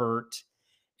are hurt.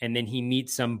 And then he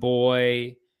meets some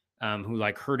boy who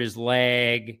like hurt his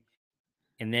leg.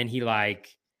 And then he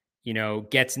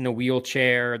gets in the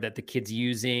wheelchair that the kid's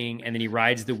using, and then he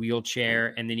rides the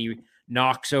wheelchair, and then he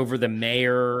knocks over the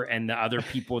mayor and the other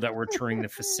people that were touring the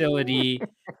facility.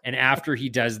 And after he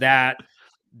does that,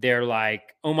 they're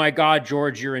like, oh my God,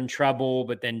 George, you're in trouble.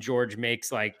 But then George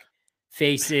makes like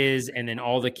faces, and then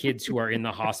all the kids who are in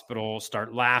the hospital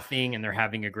start laughing and they're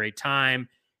having a great time.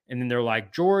 And then they're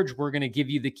like, George, we're going to give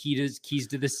you the keys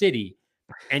to the city.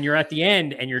 And you're at the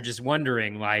end and you're just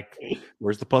wondering, like,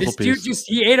 where's the puzzle piece? Dude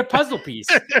he ate a puzzle piece.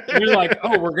 And you're like,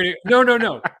 oh, we're going to,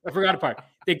 no. I forgot a part.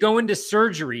 They go into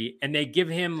surgery and they give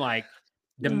him like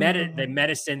the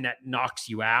medicine that knocks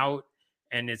you out.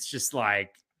 And it's just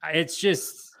like, it's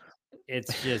just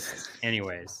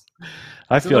anyways.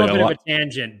 I feel a little bit of a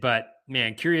tangent, but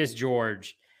man, Curious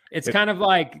George. It's kind of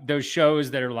like those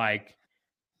shows that are like,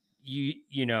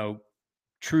 you know,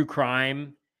 true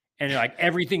crime. and like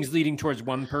everything's leading towards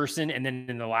one person, and then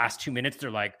in the last 2 minutes they're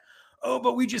like, oh,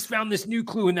 but we just found this new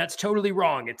clue and that's totally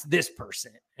wrong, it's this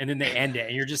person, and then they end it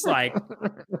and you're just like,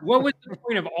 what was the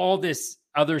point of all this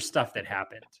other stuff that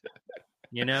happened?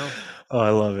 Oh, I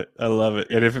love it.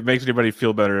 And if it makes anybody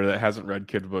feel better that hasn't read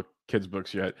kids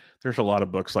books yet, there's a lot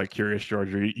of books like Curious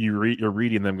George. You're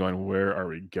reading them going, where are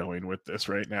we going with this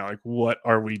right now? Like, what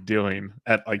are we doing?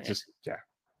 At like, just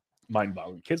mind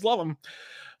boggling. Kids love them.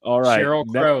 All right, Sheryl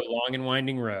Crow, Long and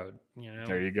Winding Road.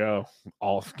 There you go.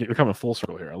 We're coming full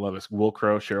circle here. I love this. Will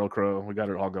Crow, Sheryl Crow. We got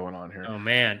it all going on here. Oh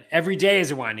man, every day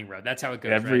is a winding road. That's how it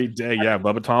goes. Every day, yeah.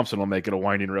 Bubba Thompson will make it a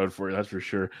winding road for you. That's for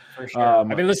sure. For sure. I've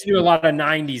been listening to a lot of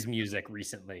 '90s music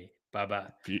recently,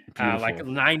 Bubba. Like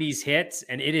 '90s hits,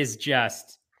 and it is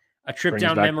just a trip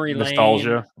down memory lane.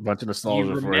 Nostalgia, a bunch of nostalgia.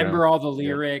 You remember all the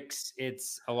lyrics. Yep.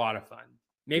 It's a lot of fun.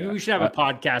 Maybe we should have a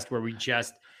podcast where we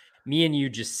me and you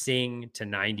just sing to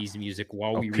 90s music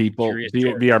while we people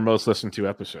be our most listened to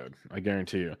episode. I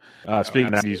guarantee you.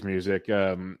 Speaking of 90s music,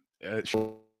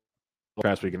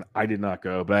 past weekend I did not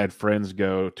go, but I had friends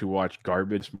go to watch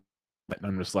Garbage, and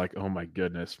I'm just like, oh my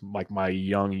goodness, like my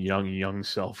young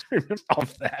self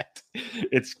of that.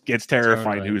 It's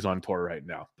terrifying totally. Who's on tour right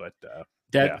now, but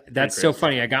that's so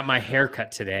funny. I got my hair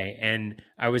cut today, and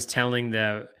I was telling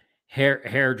the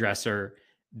hairdresser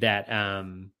that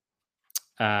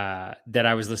that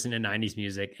I was listening to 90s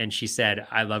music, and she said,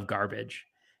 I love Garbage.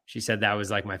 She said that was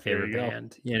like my favorite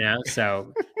band,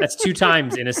 So that's 2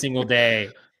 times in a single day.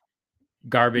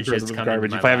 Garbage has come.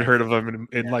 Garbage. If I haven't heard of them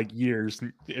in like years,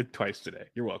 twice today.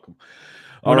 You're welcome.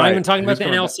 We're not even talking about the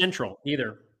NL Central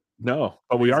either. No,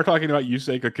 but we are talking about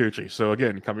Yusei Kikuchi. So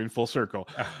again, coming full circle.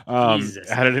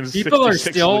 Jesus. People are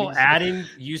still adding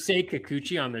Yusei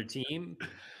Kikuchi on their team.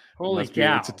 Holy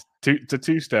cow. It's a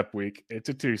two-step week.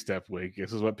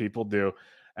 This is what people do.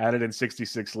 Added in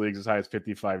 66 leagues as high as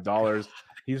 $55.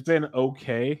 He's been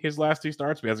okay his last 2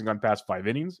 starts, but he hasn't gone past 5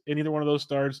 innings in either one of those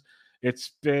starts.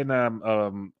 It's been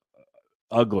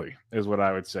ugly is what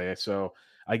I would say. So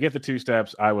I get the 2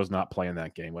 steps. I was not playing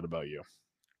that game. What about you?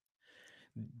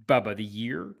 Bubba, the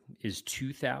year is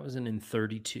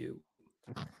 2032.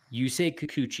 Yusei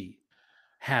Kikuchi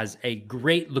has a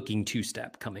great-looking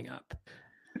 2-step coming up.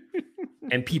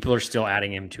 And people are still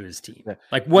adding him to his team.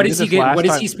 Like, what is he? What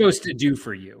is he supposed to do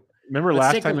for you? Remember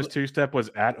last time his 2-step was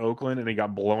at Oakland and he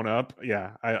got blown up.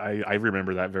 Yeah, I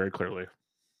remember that very clearly.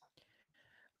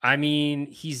 I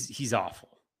mean, he's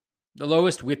awful. The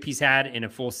lowest WHIP he's had in a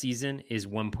full season is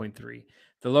 1.3.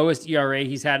 The lowest ERA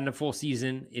he's had in a full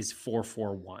season is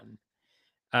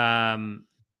 4.41.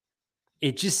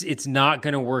 It's not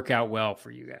going to work out well for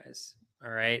you guys.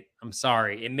 All right, I'm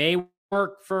sorry. It may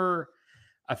work for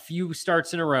a few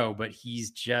starts in a row, but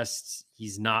he's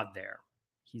not there.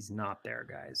 He's not there,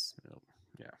 guys.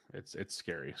 Yeah, it's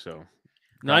scary. So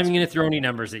not even going to throw any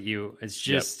numbers at you. It's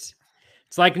just,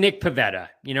 It's like Nick Pivetta.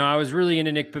 I was really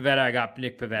into Nick Pivetta. I got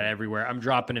Nick Pivetta everywhere. I'm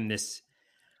dropping him this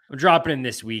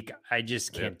week. I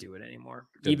just can't do it anymore.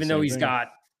 Even though he's got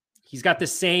the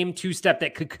same 2-step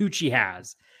that Kikuchi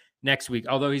has next week.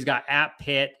 Although he's got at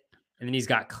Pitt and then he's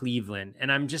got Cleveland.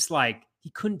 And I'm just like, he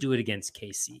couldn't do it against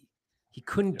KC.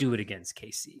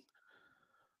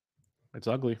 It's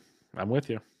ugly. I'm with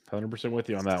you. 100% with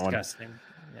you on that disgusting. One.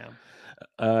 Yeah.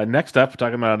 Next up, we're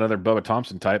talking about another Bubba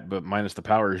Thompson type, but minus the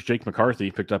power, is Jake McCarthy,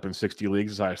 picked up in 60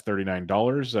 leagues as high as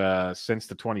 $39. Since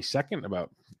the 22nd, about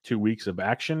 2 weeks of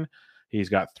action, he's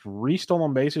got 3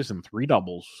 stolen bases and 3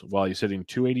 doubles while he's hitting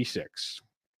 286.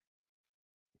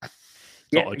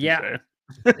 Yeah.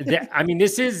 I mean,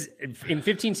 this is in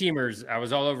 15 teamers. I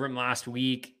was all over him last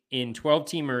week. In 12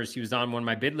 teamers, he was on one of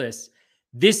my bid lists.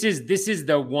 This is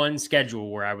the one schedule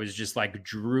where I was just like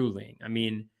drooling. I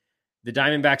mean, the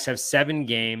Diamondbacks have 7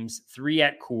 games, 3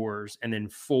 at Coors, and then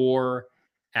 4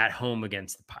 at home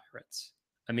against the Pirates.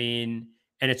 I mean,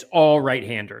 and it's all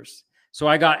right-handers. So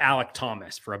I got Alec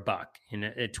Thomas for $1 in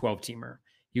a 12-teamer.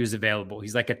 He was available.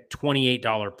 He's like a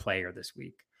 $28 player this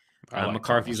week.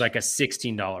 McCarthy's like a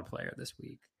 $16 player this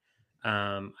week.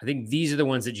 I think these are the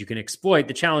ones that you can exploit.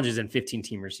 The challenge is in 15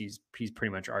 teamers. He's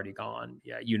pretty much already gone.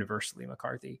 Yeah. Universally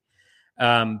McCarthy.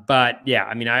 But yeah,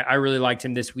 I mean, I really liked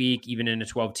him this week, even in a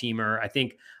 12 teamer. I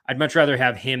think I'd much rather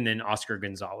have him than Oscar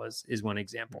Gonzalez is one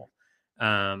example.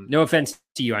 No offense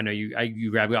to you. I know you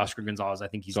grab Oscar Gonzalez. I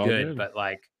think he's good, but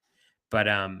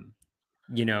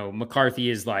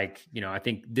McCarthy is like, I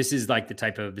think this is like the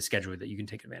type of the schedule that you can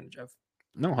take advantage of.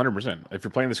 No, 100%. If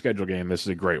you're playing the schedule game, this is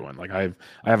a great one. Like I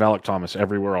have Alec Thomas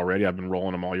everywhere already. I've been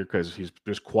rolling him all year because he's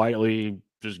just quietly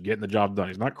just getting the job done.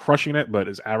 He's not crushing it, but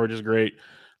his average is great.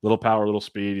 Little power, little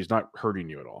speed. He's not hurting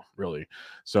you at all, really.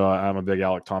 So I'm a big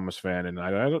Alec Thomas fan, and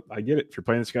I get it. If you're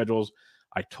playing the schedules,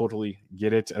 I totally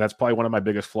get it. And that's probably one of my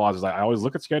biggest flaws is I always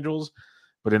look at schedules,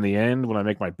 but in the end, when I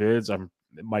make my bids,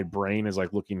 my brain is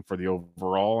like looking for the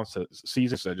overall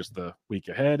season instead of just the week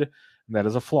ahead. And that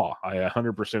is a flaw. I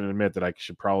 100% admit that I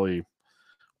should probably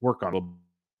work on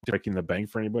making the bank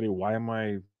for anybody. Why am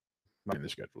I not in the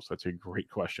schedules? That's a great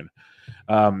question.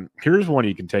 Here's one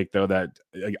you can take, though, that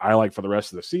I like for the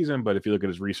rest of the season, but if you look at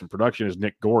his recent production, is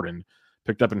Nick Gordon.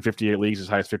 Picked up in 58 leagues, as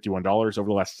high as $51 over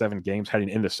the last 7 games heading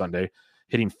into Sunday,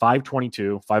 hitting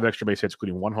 .522, 5 extra base hits,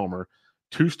 including 1 homer,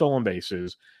 2 stolen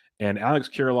bases. And Alex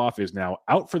Kirilloff is now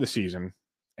out for the season.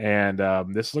 And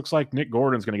this looks like Nick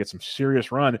Gordon's going to get some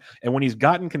serious run. And when he's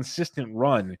gotten consistent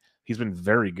run, he's been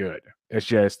very good. It's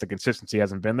just the consistency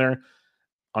hasn't been there.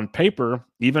 On paper,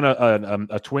 even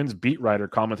a Twins beat writer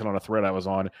commented on a thread I was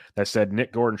on that said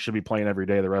Nick Gordon should be playing every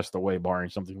day the rest of the way, barring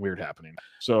something weird happening.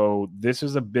 So this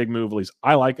is a big move. At least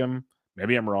I like him.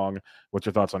 Maybe I'm wrong. What's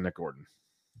your thoughts on Nick Gordon?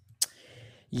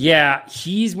 Yeah,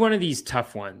 he's one of these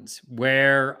tough ones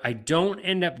where I don't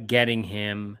end up getting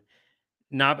him.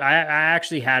 I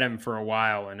actually had him for a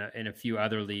while in a few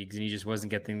other leagues, and he just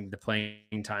wasn't getting the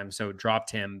playing time, so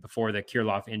dropped him before the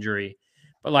Kirilloff injury.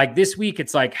 But like this week,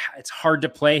 it's like it's hard to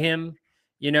play him.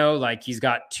 You know, like he's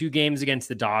got 2 games against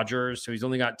the Dodgers, so he's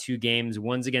only got 2 games.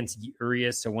 One's against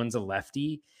Urias, so one's a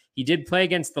lefty. He did play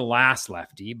against the last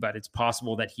lefty, but it's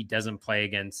possible that he doesn't play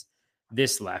against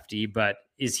this lefty. But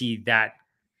is he that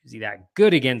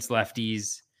good against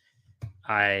lefties?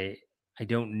 I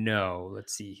don't know.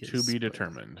 Let's see. To be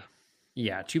determined.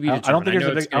 Yeah, to be determined. I don't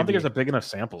think there's a big enough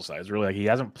sample size. Really, like he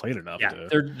hasn't played enough. Yeah,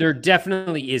 there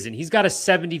definitely isn't. He's got a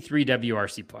 73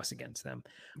 WRC plus against them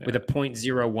with a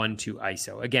 .012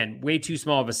 ISO. Again, way too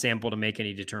small of a sample to make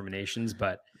any determinations.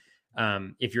 But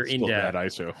if you're into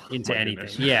ISO, into anything,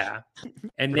 yeah.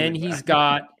 And then he's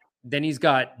got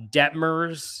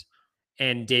Detmers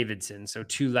and Davidson, so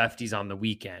 2 lefties on the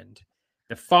weekend.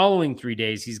 The following 3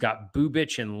 days, he's got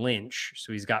Bubic and Lynch,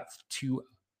 so he's got 2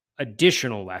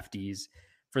 additional lefties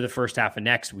for the first half of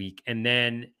next week. And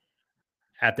then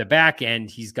at the back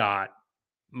end, he's got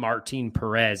Martin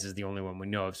Perez is the only one we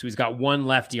know of. So he's got 1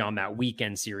 lefty on that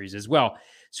weekend series as well.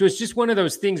 So it's just one of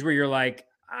those things where you're like,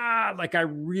 I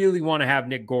really want to have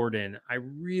Nick Gordon. I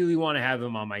really want to have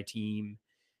him on my team.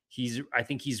 I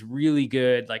think he's really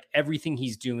good. Like everything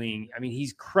he's doing, I mean,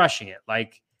 he's crushing it.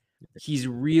 Like he's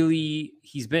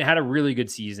had a really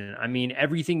good season. I mean,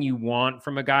 everything you want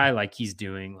from a guy, like he's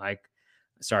doing. Like,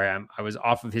 sorry, I was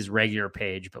off of his regular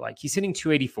page, but like he's hitting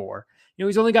 .284. You know,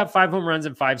 he's only got 5 home runs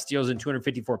and 5 steals and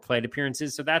 254 plate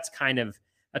appearances. So that's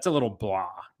a little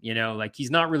blah, you know, like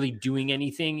he's not really doing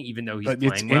anything, even though he's playing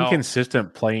well. It's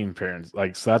inconsistent playing appearance.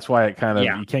 Like, so that's why it kind of,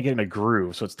 you can't get in a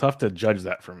groove. So it's tough to judge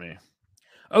that for me.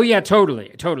 Oh yeah,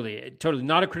 totally.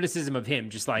 Not a criticism of him.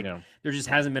 Just like there just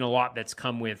hasn't been a lot that's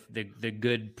come with the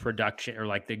good production or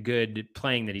like the good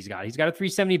playing that he's got. He's got a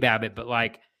 370 BABIP, but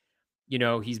like, you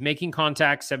know, he's making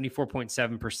contact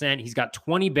 74.7%. He's got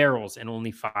 20 barrels and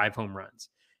only 5 home runs.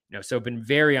 You know, so been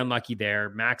very unlucky there.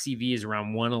 Max EV is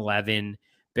around 111.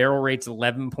 Barrel rate's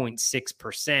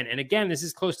 11.6%. And again, this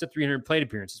is close to 300 plate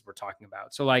appearances we're talking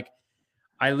about. So like,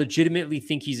 I legitimately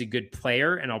think he's a good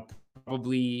player, and I'll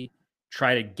probably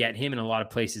try to get him in a lot of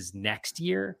places next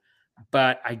year,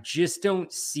 but I just don't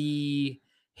see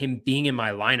him being in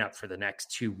my lineup for the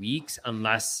next 2 weeks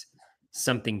unless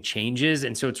something changes.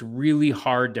 And so it's really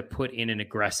hard to put in an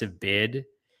aggressive bid,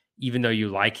 even though you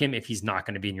like him, if he's not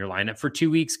going to be in your lineup for 2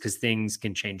 weeks, because things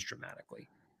can change dramatically.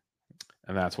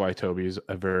 And that's why Toby's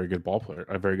a very good ball player,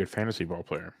 a very good fantasy ball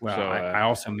player. Well, so, I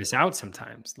also miss out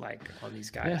sometimes, like on these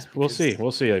guys. Yeah, we'll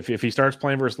see. If he starts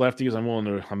playing versus lefties, I'm going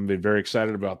to be very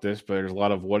excited about this. But there's a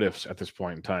lot of what ifs at this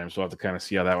point in time, so I'll have to kind of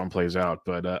see how that one plays out.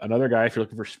 But another guy, if you're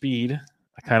looking for speed,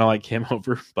 I kind of like him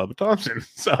over Bubba Thompson.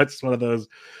 So it's one of those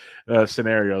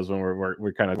scenarios when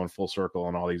we're kind of going full circle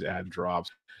on all these ad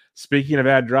drops. Speaking of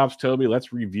ad drops, Toby,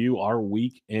 let's review our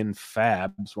week in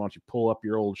Fab. So why don't you pull up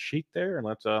your old sheet there and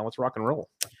let's rock and roll.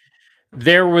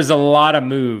 There was a lot of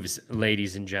moves,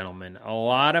 ladies and gentlemen. A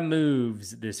lot of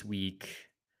moves this week.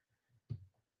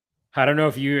 I don't know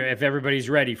if everybody's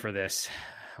ready for this.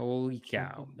 Holy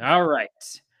cow. All right.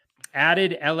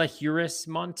 Added Elehuris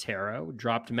Montero,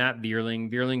 dropped Matt Vierling.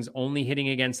 Vierling's only hitting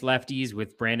against lefties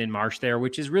with Brandon Marsh there,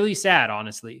 which is really sad,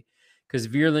 honestly, because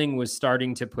Vierling was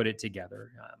starting to put it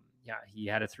together. He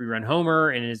had a 3-run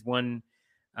homer in his one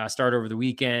start over the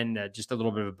weekend. Just a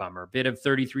little bit of a bummer. Bid of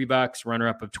 $33,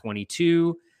 runner-up of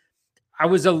 22. I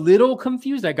was a little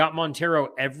confused. I got Montero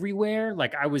everywhere.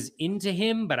 Like, I was into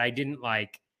him, but I didn't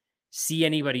see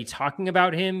anybody talking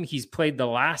about him. He's played the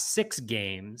last 6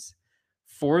 games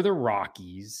for the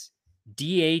Rockies,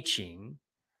 DHing.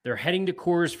 They're heading to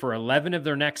Coors for 11 of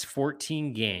their next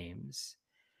 14 games.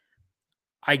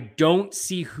 I don't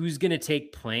see who's going to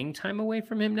take playing time away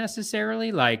from him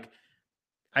necessarily. Like,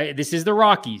 this is the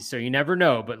Rockies, so you never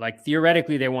know. But like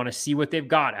theoretically, they want to see what they've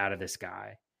got out of this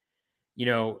guy. You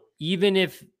know, even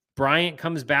if Bryant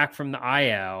comes back from the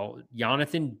IL,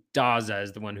 Jonathan Daza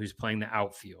is the one who's playing the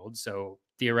outfield. So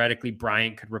theoretically,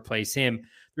 Bryant could replace him.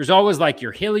 There's always like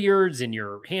your Hilliards and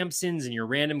your Hampsons and your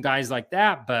random guys like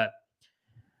that. But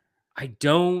I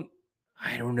don't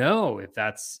know if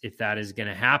that is going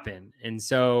to happen. And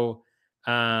so,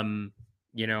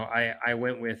 you know, I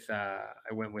went with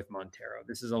Montero.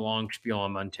 This is a long spiel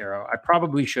on Montero. I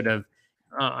probably should have.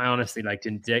 I honestly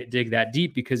didn't dig that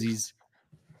deep because he's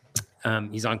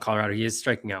on Colorado. He is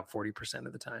striking out 40%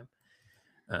 of the time.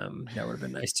 That would have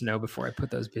been nice to know before I put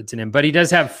those bids in him. But he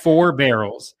does have 4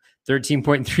 barrels,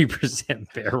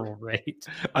 13.3% barrel rate.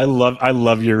 I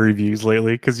love your reviews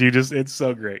lately because it's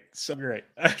so great. So great.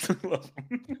 I love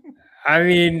them. I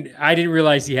mean, I didn't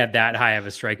realize he had that high of a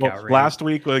strikeout rate. Last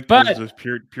week, was just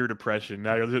pure depression.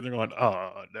 Now they're going,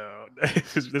 oh no,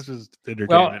 this is entertainment.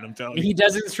 Well, I'm telling you, he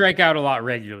doesnst strike out a lot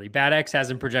regularly. BATX has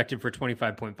him projected for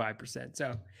 25.5%,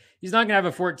 so he's not going to have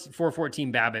a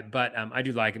 414 BABIP. But I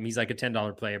do like him. He's like a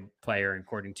 $10 player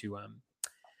according to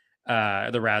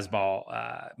the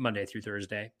Razzball Monday through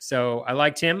Thursday. So I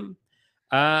liked him.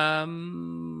 Let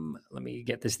me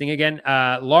get this thing again.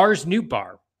 Lars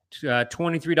Nootbaar.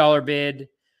 $23 bid,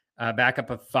 back up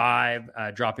of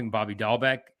 5, dropping Bobby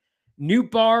Dahlbeck.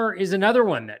 Nootbaar is another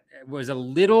one that was a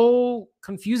little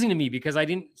confusing to me because I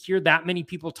didn't hear that many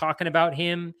people talking about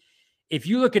him. If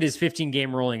you look at his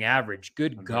 15-game rolling average,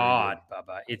 good God,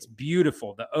 Bubba, it's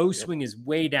beautiful. The O swing is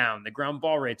way down. The ground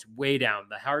ball rate's way down.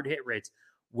 The hard hit rate's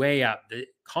way up. The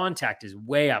contact is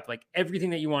way up. Like everything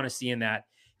that you want to see in that,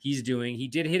 he's doing. He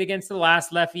did hit against the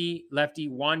last lefty.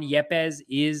 Juan Yepes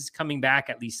is coming back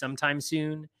at least sometime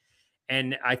soon.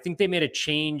 And I think they made a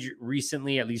change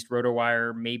recently, at least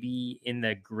RotoWire, maybe in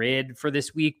the grid for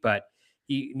this week. But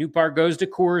Nootbaar goes to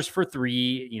Coors for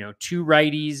 3, 2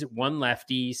 righties, 1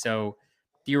 lefty. So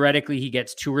theoretically, he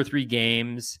gets 2 or 3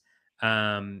 games.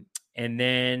 And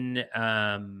then,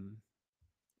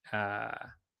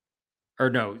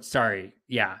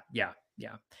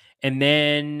 And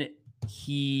then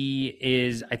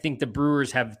I think the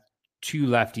Brewers have 2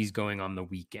 lefties going on the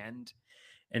weekend.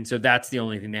 And so that's the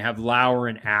only thing. They have Lauer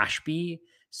and Ashby.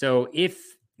 So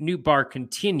if Nootbaar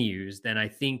continues, then I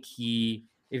think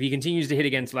if he continues to hit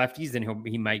against lefties, then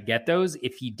he might get those.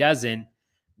 If he doesn't,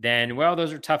 then, well,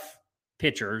 those are tough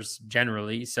pitchers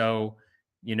generally. So,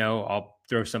 I'll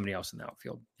throw somebody else in the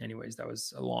outfield. Anyways, that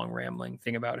was a long rambling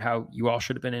thing about how you all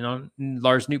should have been in on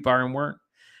Lars Nootbaar and weren't.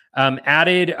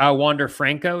 Added Wander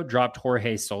Franco, dropped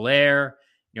Jorge Soler.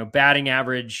 Batting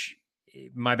average,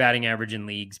 my batting average in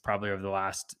leagues probably over the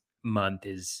last month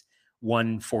is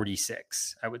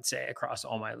 146, I would say, across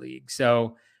all my leagues.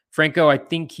 So Franco, I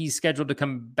think he's scheduled to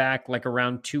come back like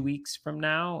around 2 weeks from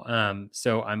now.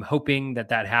 So I'm hoping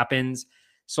that happens.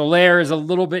 Soler is a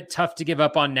little bit tough to give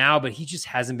up on now, but he just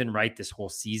hasn't been right this whole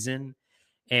season.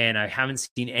 And I haven't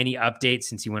seen any updates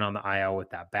since he went on the IL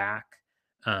with that back.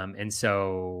 And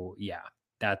so, yeah,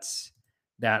 that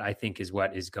I think is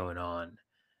what is going on.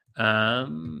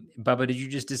 Bubba, did you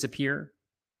just disappear?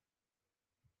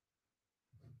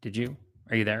 Did you?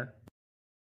 Are you there?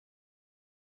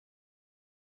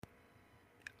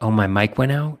 Oh, my mic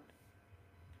went out?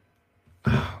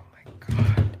 Oh, my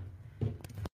God.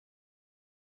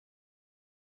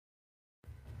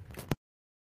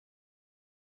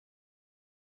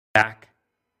 Back.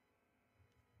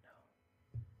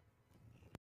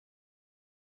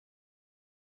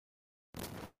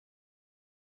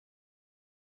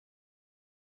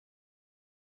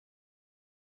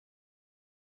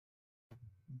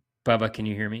 Bubba, can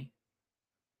you hear me?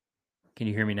 Can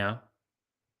you hear me now?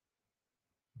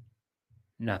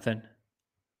 Nothing.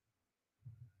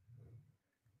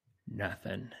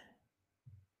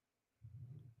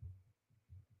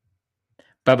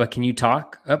 Bubba, can you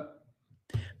talk? Oh,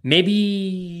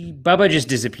 maybe Bubba just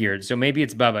disappeared. So maybe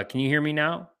it's Bubba. Can you hear me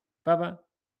now, Bubba?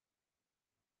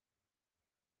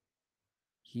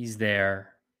 He's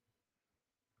there.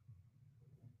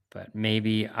 But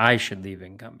maybe I should leave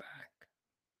and come back.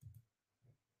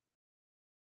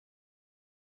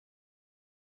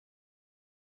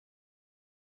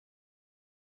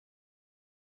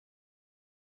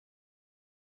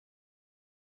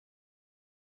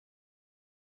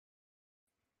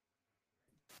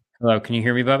 Hello, can you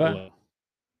hear me, Bubba? Hello.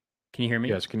 Can you hear me?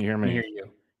 Yes, can you hear me? I can hear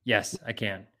you. Yes, I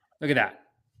can. Look at that.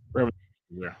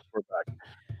 Yeah, we're back.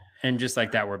 And just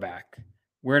like that, we're back.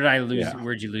 Where did I lose? Yeah.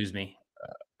 Where'd you lose me?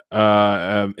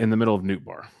 In the middle of Newt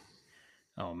Bar.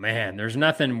 Oh man, there's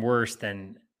nothing worse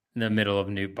than the middle of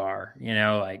Newt Bar. You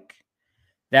know, like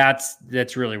that's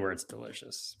really where it's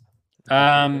delicious.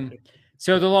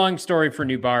 So the long story for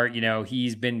Newt Bar, you know,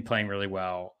 he's been playing really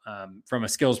well from a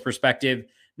skills perspective,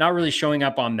 not really showing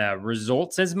up on the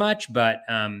results as much, but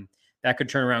that could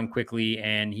turn around quickly.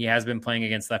 And he has been playing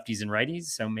against lefties and righties,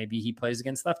 so maybe he plays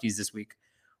against lefties this week.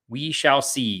 We shall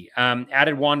see.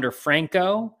 Added Wander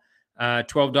Franco,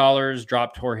 $12,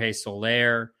 dropped Jorge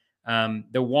Soler.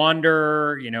 The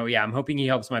Wander, you know, yeah, I'm hoping he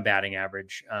helps my batting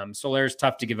average. Soler is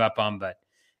tough to give up on, but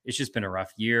it's just been a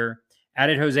rough year.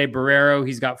 Added Jose Barrero.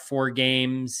 He's got 4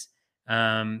 games.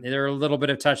 There are a little bit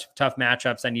of tough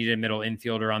matchups. I needed a middle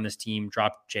infielder on this team.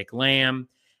 Dropped Jake Lamb.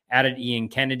 Added Ian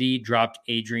Kennedy. Dropped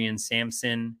Adrian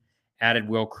Sampson. Added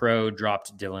Will Crow.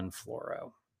 Dropped Dylan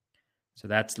Floro. So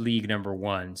that's league number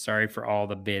 1. Sorry for all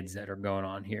the bids that are going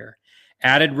on here.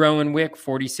 Added Rowan Wick,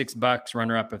 $46,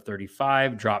 runner-up of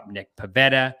 35. Dropped Nick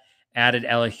Pivetta. Added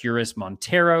Elahuris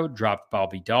Montero. Dropped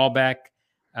Bobby Dahlbeck.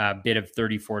 Bid of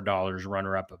 $34,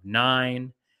 runner-up of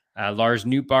 9. Lars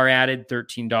Nootbaar added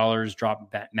 $13,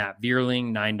 dropped Matt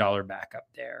Vierling, $9 backup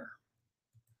there.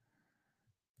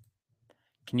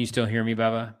 Can you still hear me,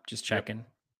 Bubba? Just checking.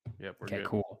 Yep, we're okay, good.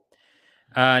 Cool.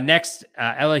 Next,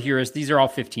 Elahuris. These are all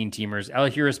 15-teamers.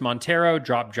 Elahuris Montero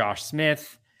dropped Josh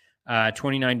Smith,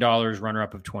 $29,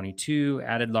 runner-up of 22.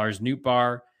 Added Lars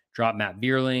Nootbaar, dropped Matt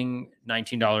Vierling,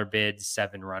 $19 bid,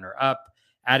 7 runner-up.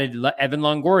 Added Evan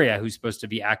Longoria, who's supposed to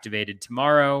be activated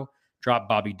tomorrow. Dropped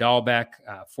Bobby Dahlbeck,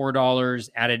 $4.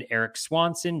 Added Eric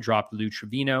Swanson. Dropped Lou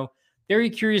Trevino. Very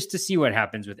curious to see what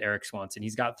happens with Eric Swanson.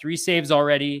 He's got 3 saves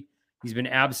already. He's been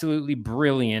absolutely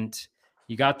brilliant.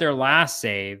 He got their last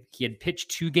save. He had pitched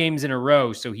 2 games in a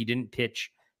row, so he didn't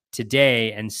pitch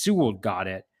today, and Sewell got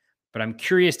it. But I'm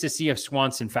curious to see if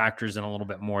Swanson factors in a little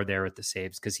bit more there with the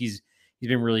saves because he's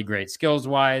been really great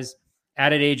skills-wise.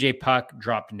 Added AJ Puck,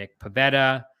 dropped Nick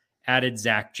Pivetta. Added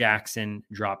Zach Jackson,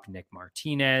 dropped Nick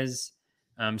Martinez.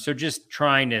 So just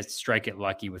trying to strike it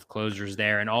lucky with closers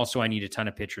there. And also I need a ton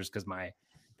of pitchers because my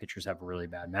pitchers have really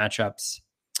bad matchups.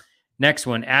 Next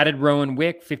one, added Rowan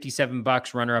Wick,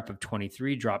 $57, runner-up of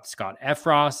 23, dropped Scott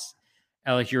Effross.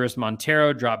 Elahuris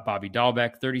Montero, dropped Bobby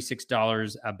Dahlbeck,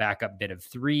 $36, a backup bid of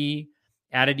 3.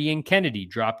 Added Ian Kennedy,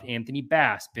 dropped Anthony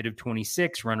Bass, bid of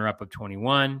 26, runner-up of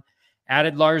 21.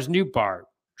 Added Lars Nootbaar,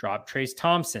 dropped Trace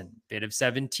Thompson, bid of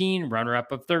 17,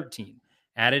 runner-up of 13.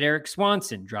 Added Eric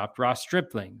Swanson, dropped Ross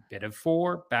Stripling, bid of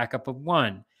 4, backup of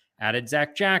 1. Added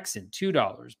Zach Jackson,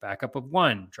 $2, backup of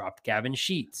 1. Dropped Gavin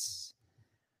Sheets.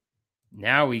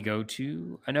 Now we go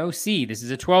to an OC. This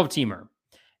is a 12-teamer.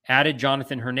 Added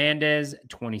Jonathan Hernandez,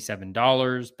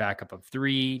 $27, backup of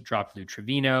 3. Dropped Lou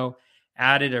Trevino.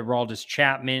 Added Aroldis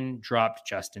Chapman, dropped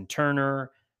Justin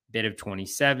Turner, bid of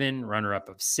 27, runner-up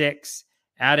of 6.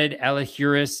 Added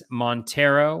Elahuris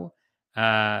Montero,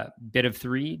 bid of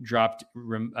 3, dropped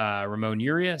Ramon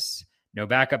Urias, no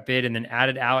backup bid, and then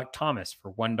added Alec Thomas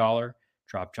for $1,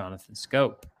 dropped Jonathan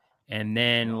Scope. And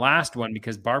then last one,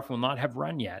 because Barf will not have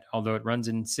run yet, although it runs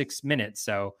in 6 minutes,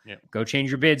 so Go change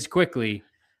your bids quickly.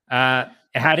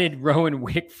 Added Rowan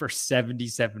Wick for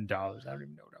 $77. I don't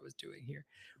even know what I was doing here.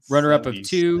 Runner-up of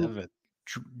 2,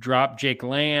 dropped Jake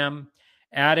Lamb.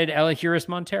 Added Elahuris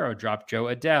Montero, dropped Joe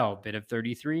Adell, bid of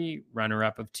 33,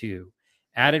 runner-up of 2.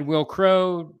 Added Will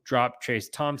Crow, dropped Trace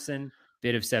Thompson,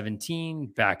 bid of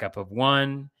 17, backup of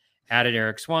 1. Added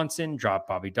Eric Swanson, dropped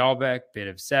Bobby Dahlbeck, bid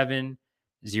of 7,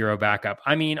 0 backup.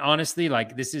 I mean, honestly,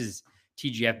 like this is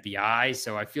TGFBI,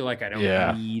 so I feel like I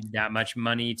don't need that much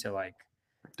money to like.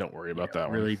 Don't worry about that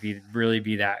one. Really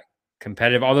be that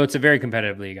competitive. Although it's a very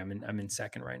competitive league. I'm in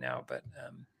second right now, but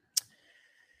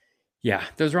yeah,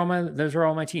 those are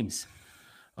all my teams.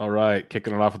 All right,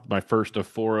 kicking it off with my first of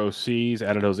 4 OCs.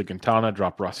 Added Jose Quintana,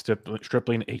 dropped Ross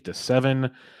Stripling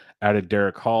 8-7. Added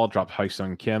Derek Hall, dropped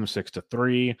Hyesung Kim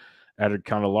 6-3. Added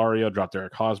Candelario, dropped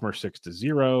Eric Hosmer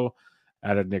 6-0.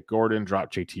 Added Nick Gordon,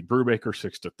 dropped JT Brubaker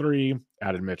 6-3.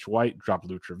 Added Mitch White, dropped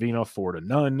Lou Trevino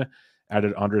 4-0.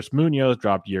 Added Andres Munoz,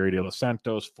 dropped Yeri De Los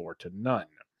Santos 4-0.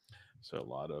 So a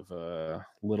lot of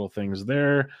little things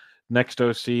there. Next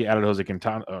OC, added Jose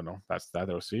Quintana. Oh, no, that's that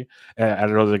OC.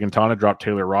 Added Jose Quintana, dropped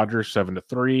Taylor Rogers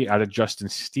 7-3. Added Justin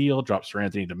Steele, dropped Sir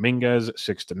Anthony Dominguez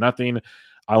 6-0.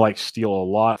 I like Steele a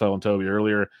lot, telling Toby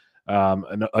earlier.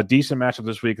 A decent matchup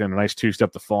this week and a nice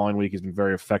 2-step the following week. He's been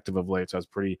very effective of late, so I was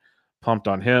pretty pumped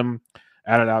on him.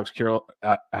 Added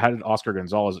Oscar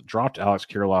Gonzalez, dropped Alex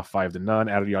Kirilloff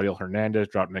 5-0. Added Yadiel Hernandez,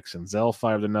 dropped Nick Senzel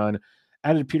 5-0.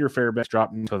 Added Peter Fairbanks,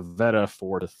 dropped Pavetta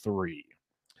 4-3.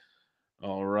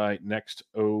 All right, next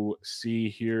OC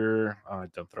here.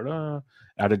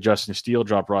 Added Justin Steele,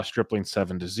 dropped Ross Stripling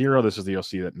 7-0. This is the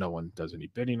OC that no one does any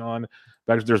bidding on.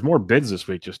 But there's more bids this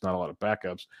week, just not a lot of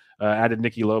backups. Added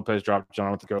Nicky Lopez, dropped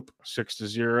Jonathan Cope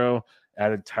 6-0.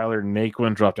 Added Tyler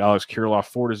Naquin, dropped Alex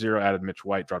Kirilloff 4-0. Added Mitch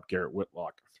White, dropped Garrett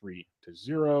Whitlock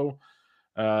 3-0.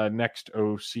 Next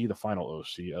OC, the final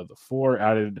OC of the 4,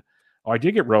 added. I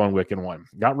did get Rowan Wick in one.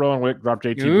 Got Rowan Wick, dropped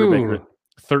JT Brubaker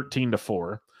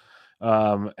 13-4.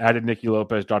 Added Nicky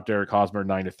Lopez, dropped Derek Hosmer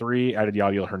 9-3. Added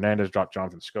Yadiel Hernandez, dropped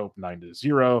Jonathan Scope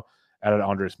 9-0. Added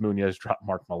Andres Munoz, dropped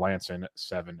Mark Melanson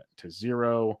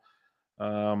 7-0.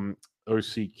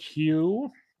 OCQ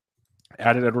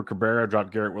added Edward Cabrera,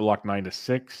 dropped Garrett Whitlock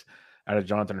 9-6. Added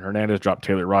Jonathan Hernandez, dropped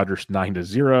Taylor Rogers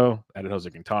 9-0. Added Jose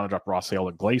Quintana, dropped Rafael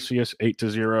Iglesias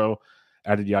 8-0.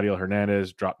 Added Yadiel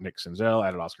Hernandez, dropped Nick Senzel.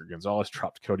 Added Oscar Gonzalez,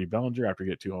 dropped Cody Bellinger after he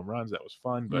hit 2 home runs. That was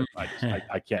fun, but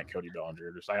I can't Cody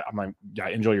Bellinger. I'm like,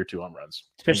 enjoy your 2 home runs.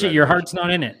 Especially your heart's not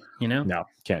in it, you know? No,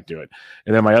 can't do it.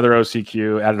 And then my other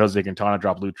OCQ, added Jose Quintana,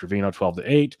 dropped Lou Trevino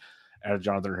 12-8. Added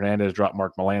Jonathan Hernandez, dropped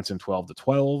Mark Melanson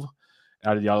 12-12.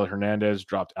 Added Yadiel Hernandez,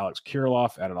 dropped Alex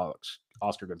Kirilloff. Added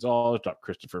Oscar Gonzalez, dropped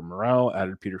Christopher Morel.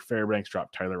 Added Peter Fairbanks,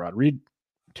 dropped Taylor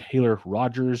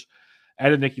Rogers.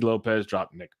 Added Nicky Lopez,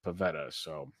 dropped Nick Pavetta.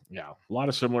 So, yeah, a lot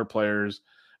of similar players.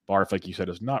 Barf, like you said,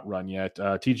 has not run yet.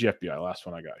 TGFBI, last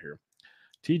one I got here.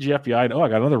 TGFBI, I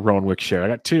got another Rowan Wick share. I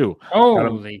got 2.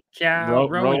 Holy cow,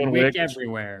 Rowan Wick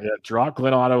everywhere. Yeah, dropped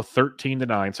Glenn Otto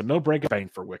 13-9. So no break of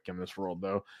bank for Wick in this world,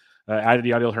 though. Added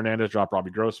Yadiel Hernandez, dropped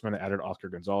Robbie Grossman. Added Oscar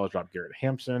Gonzalez, dropped Garrett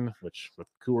Hampson, which with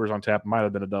Coors on tap might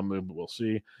have been a dumb move, but we'll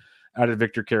see. Added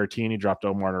Victor Caratini, dropped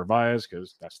Omar Narvaez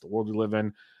because that's the world we live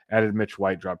in. Added Mitch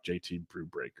White, dropped JT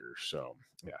Brubaker. So,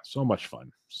 yeah, so much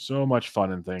fun. So much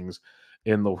fun and things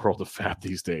in the world of FAB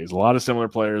these days. A lot of similar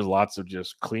players, lots of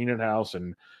just cleaning house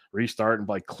and restart and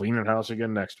like cleaning house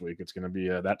again next week. It's going to be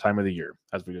that time of the year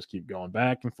as we just keep going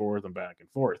back and forth and back and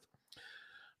forth.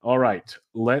 All right,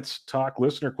 let's talk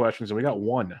listener questions. And we got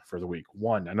one for the week.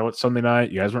 One. I know it's Sunday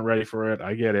night. You guys weren't ready for it.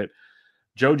 I get it.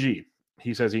 Joe G,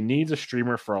 he says he needs a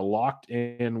streamer for a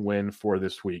locked-in win for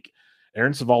this week.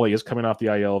 Aaron Savali is coming off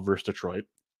the IL versus Detroit.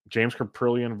 James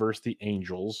Kaprielian versus the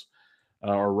Angels.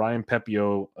 Or Ryan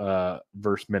Pepio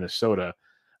versus Minnesota.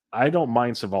 I don't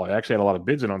mind Savali. I actually had a lot of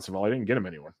bids in on Savali. I didn't get him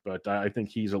anywhere, but I think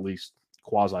he's at least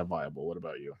quasi-viable. What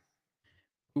about you?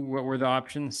 What were the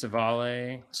options?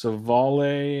 Savali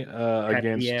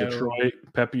against Detroit,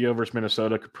 Pepio versus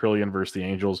Minnesota, Kaprielian versus the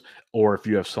Angels, or if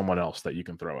you have someone else that you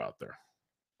can throw out there.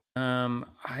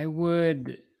 I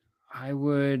would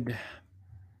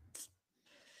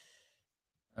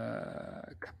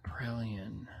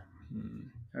Kaprielian.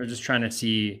 I was just trying to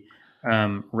see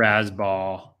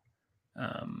Rasball,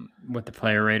 what the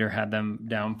player rater had them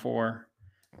down for.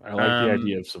 I like the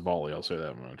idea of Savali, I'll say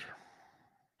that much.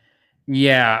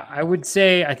 Yeah, I would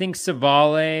say I think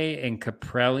Savali and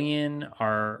Kaprielian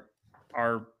are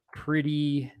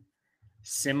pretty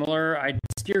similar. I'd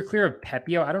steer clear of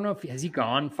Pepio. I don't know if has he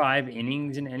gone 5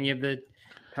 innings in any of the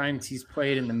times he's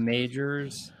played in the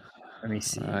majors. Let me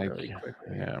see really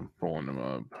quickly. Yeah, I'm pulling him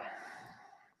up.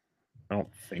 I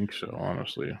don't think so,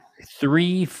 honestly.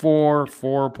 3, 4,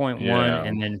 4.1,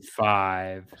 and then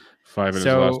 5. 5 in his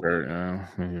last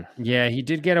start. Yeah, he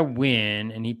did get a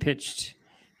win, and he's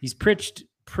pitched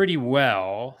pretty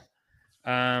well.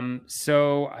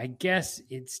 So I guess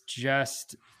it's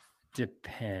just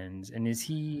depends. And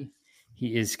he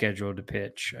is scheduled to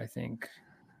pitch, I think.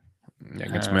 Yeah,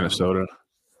 against Minnesota.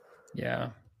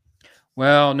 Yeah.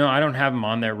 Well, no, I don't have him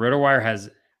on there. RotoWire has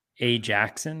A.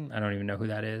 Jackson. I don't even know who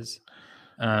that is.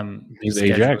 He's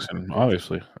A. Jackson,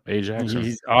 obviously. A. Jackson.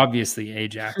 He's obviously A.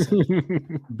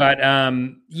 Jackson. But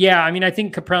yeah, I mean, I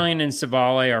think Kaprielian and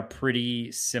Savali are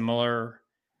pretty similar.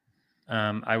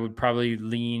 I would probably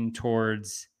lean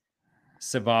towards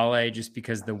Savali just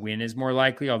because the win is more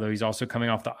likely, although he's also coming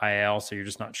off the IL, so you're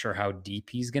just not sure how deep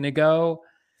he's going to go.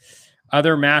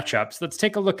 Other matchups. Let's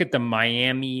take a look at the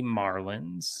Miami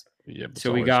Marlins. Yep,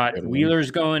 so we got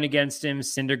Wheeler's going against him,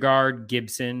 Syndergaard,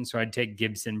 Gibson. So I'd take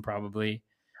Gibson probably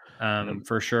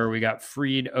for sure. We got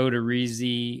Fried,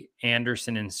 Odorizzi,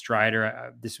 Anderson, and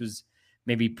Strider. This was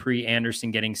maybe pre-Anderson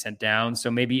getting sent down.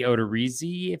 So maybe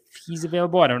Odorizzi if he's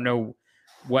available. I don't know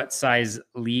what size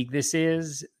league this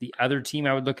is. The other team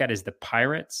I would look at is the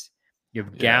Pirates. You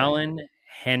have Gallen,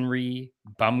 Henry,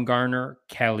 Bumgarner,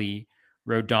 Kelly,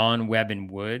 Rodon, Webb,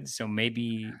 and Woods. So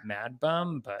maybe Mad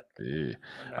Bum, but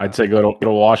I'd say go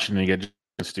to Washington and get Justin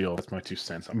Steele. That's my 2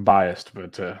 cents. I'm biased,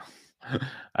 but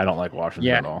I don't like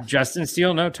Washington at all. Justin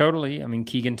Steele, no, totally. I mean,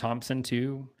 Keegan Thompson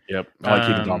too. Yep. I like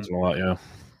Keaton Thompson a lot. Yeah.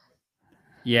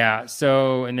 Yeah.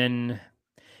 So, and then,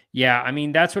 yeah, I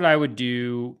mean, that's what I would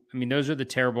do. I mean, those are the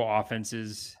terrible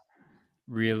offenses,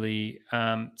 really.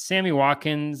 Sammy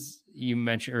Watkins, you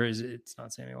mentioned, or it's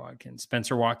not Sammy Watkins,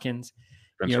 Spencer Watkins.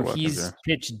 He's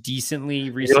pitched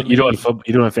decently recently. You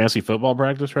doing fancy football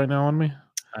practice right now on me?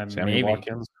 Sammy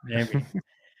Watkins. Maybe.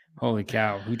 Holy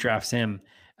cow. Who drafts him?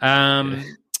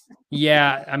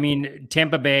 Yeah. I mean,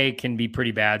 Tampa Bay can be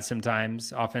pretty bad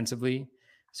sometimes offensively.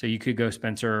 So you could go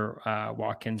Spencer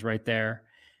Watkins right there.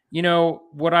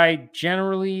 What I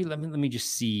generally, let me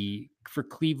just see for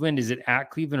Cleveland, is it at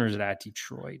Cleveland or is it at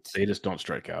Detroit? They just don't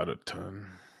strike out a ton.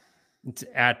 It's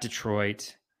at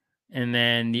Detroit. And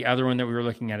then the other one that we were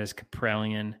looking at is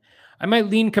Kaprelian. I might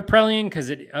lean Kaprelian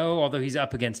because although he's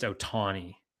up against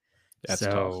Ohtani. That's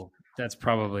tough. That's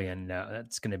probably a no.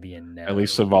 That's going to be a no. At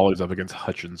least Savali's up against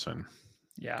Hutchinson.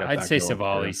 Yeah, I'd say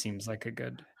Savali seems like a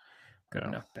good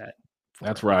enough bet.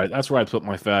 That's right. That's where I put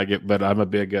my faggot, but I'm a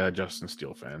big Justin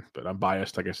Steele fan. But I'm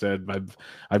biased, like I said.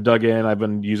 I've dug in. I've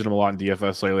been using him a lot in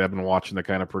DFS lately. I've been watching the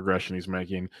kind of progression he's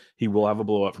making. He will have a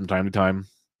blow up from time to time.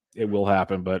 It will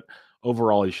happen, but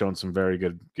overall, he's shown some very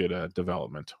good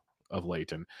development of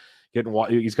late. And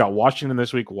he's got Washington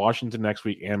this week, Washington next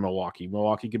week, and Milwaukee.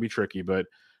 Milwaukee could be tricky, but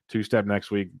 2-step next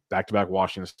week, back-to-back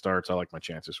Washington starts. I like my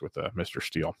chances with Mr.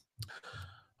 Steele.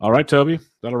 All right, Toby,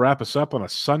 that'll wrap us up on a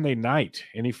Sunday night.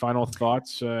 Any final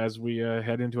thoughts as we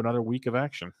head into another week of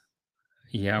action?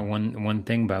 Yeah, one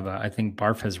thing, Bubba. I think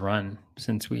Barf has run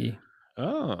since we.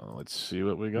 Oh, let's see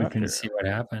what we got. We can here. See what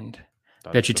happened.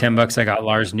 Bet you $10 I got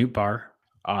Lars Nootbaar.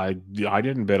 I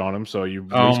didn't bid on him, so you.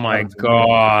 Oh my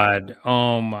god!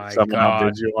 Oh my god!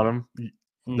 Did you on him?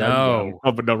 No.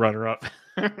 Oh, but no runner up.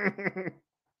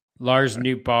 Lars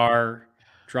Nootbaar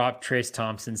dropped Trace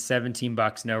Thompson,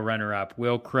 $17, no runner up.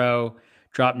 Will Crow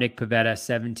dropped Nick Pivetta,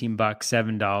 $17,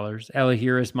 $7.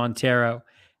 Elahiris Montero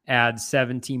adds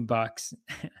 $17.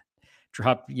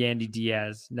 Dropped Yandy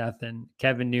Diaz, nothing.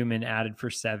 Kevin Newman added for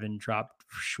 $7, dropped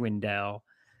Schwindel,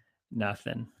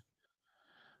 nothing.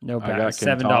 No back.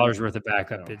 $7 worth of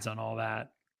backup bids on all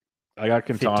that. I got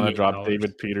Quintana, dropped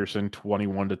David Peterson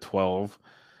 21-12.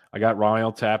 I got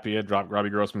Raimel Tapia, dropped Robbie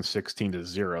Grossman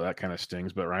 16-0. That kind of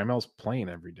stings, but Raimel's playing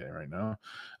every day right now.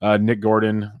 Nick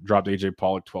Gordon dropped AJ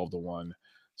Pollock 12-1.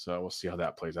 So we'll see how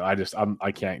that plays out.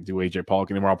 I can't do AJ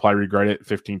Pollock anymore. I'll probably regret it.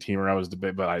 15-teamer I was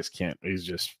debate, but I just can't. He's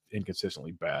just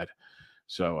inconsistently bad.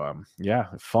 So yeah,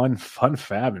 fun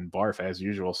fab and barf as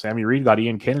usual. Sammy Reed got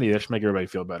Ian Kennedy. That should make everybody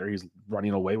feel better. He's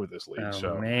running away with this league.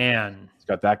 Oh, man, he's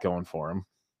got that going for him.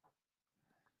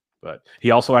 But he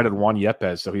also added Juan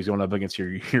Yepes, so he's going up against your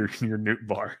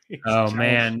Nootbaar.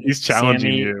 Man, he's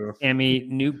challenging you. Sammy,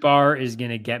 Nootbaar is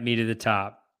going to get me to the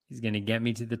top. He's going to get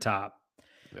me to the top.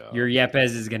 Your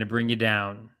Yepes is going to bring you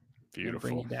down. Beautiful.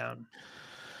 Bring you down.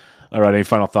 All right. Any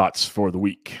final thoughts for the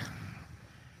week?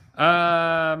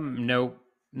 Nope,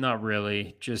 not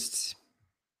really. Just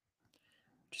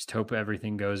hope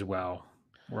everything goes well.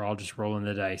 We're all just rolling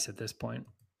the dice at this point.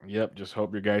 Yep, just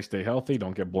hope your guys stay healthy,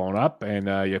 don't get blown up,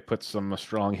 and you put some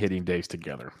strong hitting days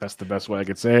together. That's the best way I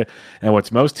could say it. And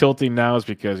what's most tilting now is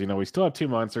because, we still have 2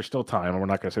 months. There's still time, and we're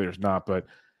not going to say there's not, but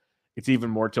it's even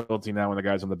more tilting now when the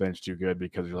guys on the bench do good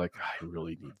because you're like, I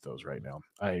really need those right now.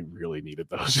 I really needed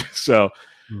those. So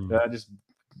just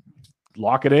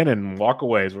lock it in and walk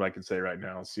away is what I can say right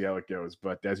now and see how it goes.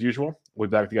 But as usual, we'll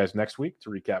be back with you guys next week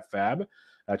to recap Fab.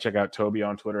 Check out Toby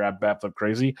on Twitter at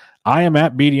BatFlipCrazy. I am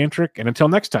at BDintric, and until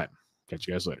next time, catch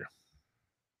you guys later.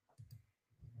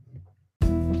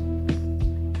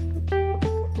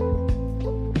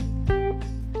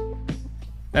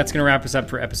 That's going to wrap us up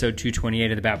for episode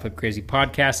 228 of the Bat Flip Crazy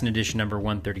podcast, in edition number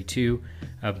 132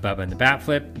 of Bubba and the Bat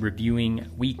Flip, reviewing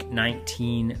Week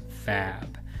 19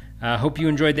 Fab. Hope you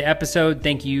enjoyed the episode.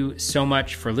 Thank you so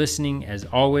much for listening. As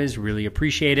always, really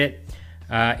appreciate it.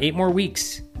 8 more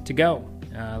weeks to go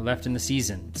left in the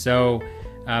season. So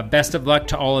best of luck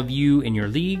to all of you in your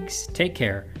leagues. Take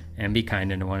care and be kind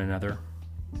to one another.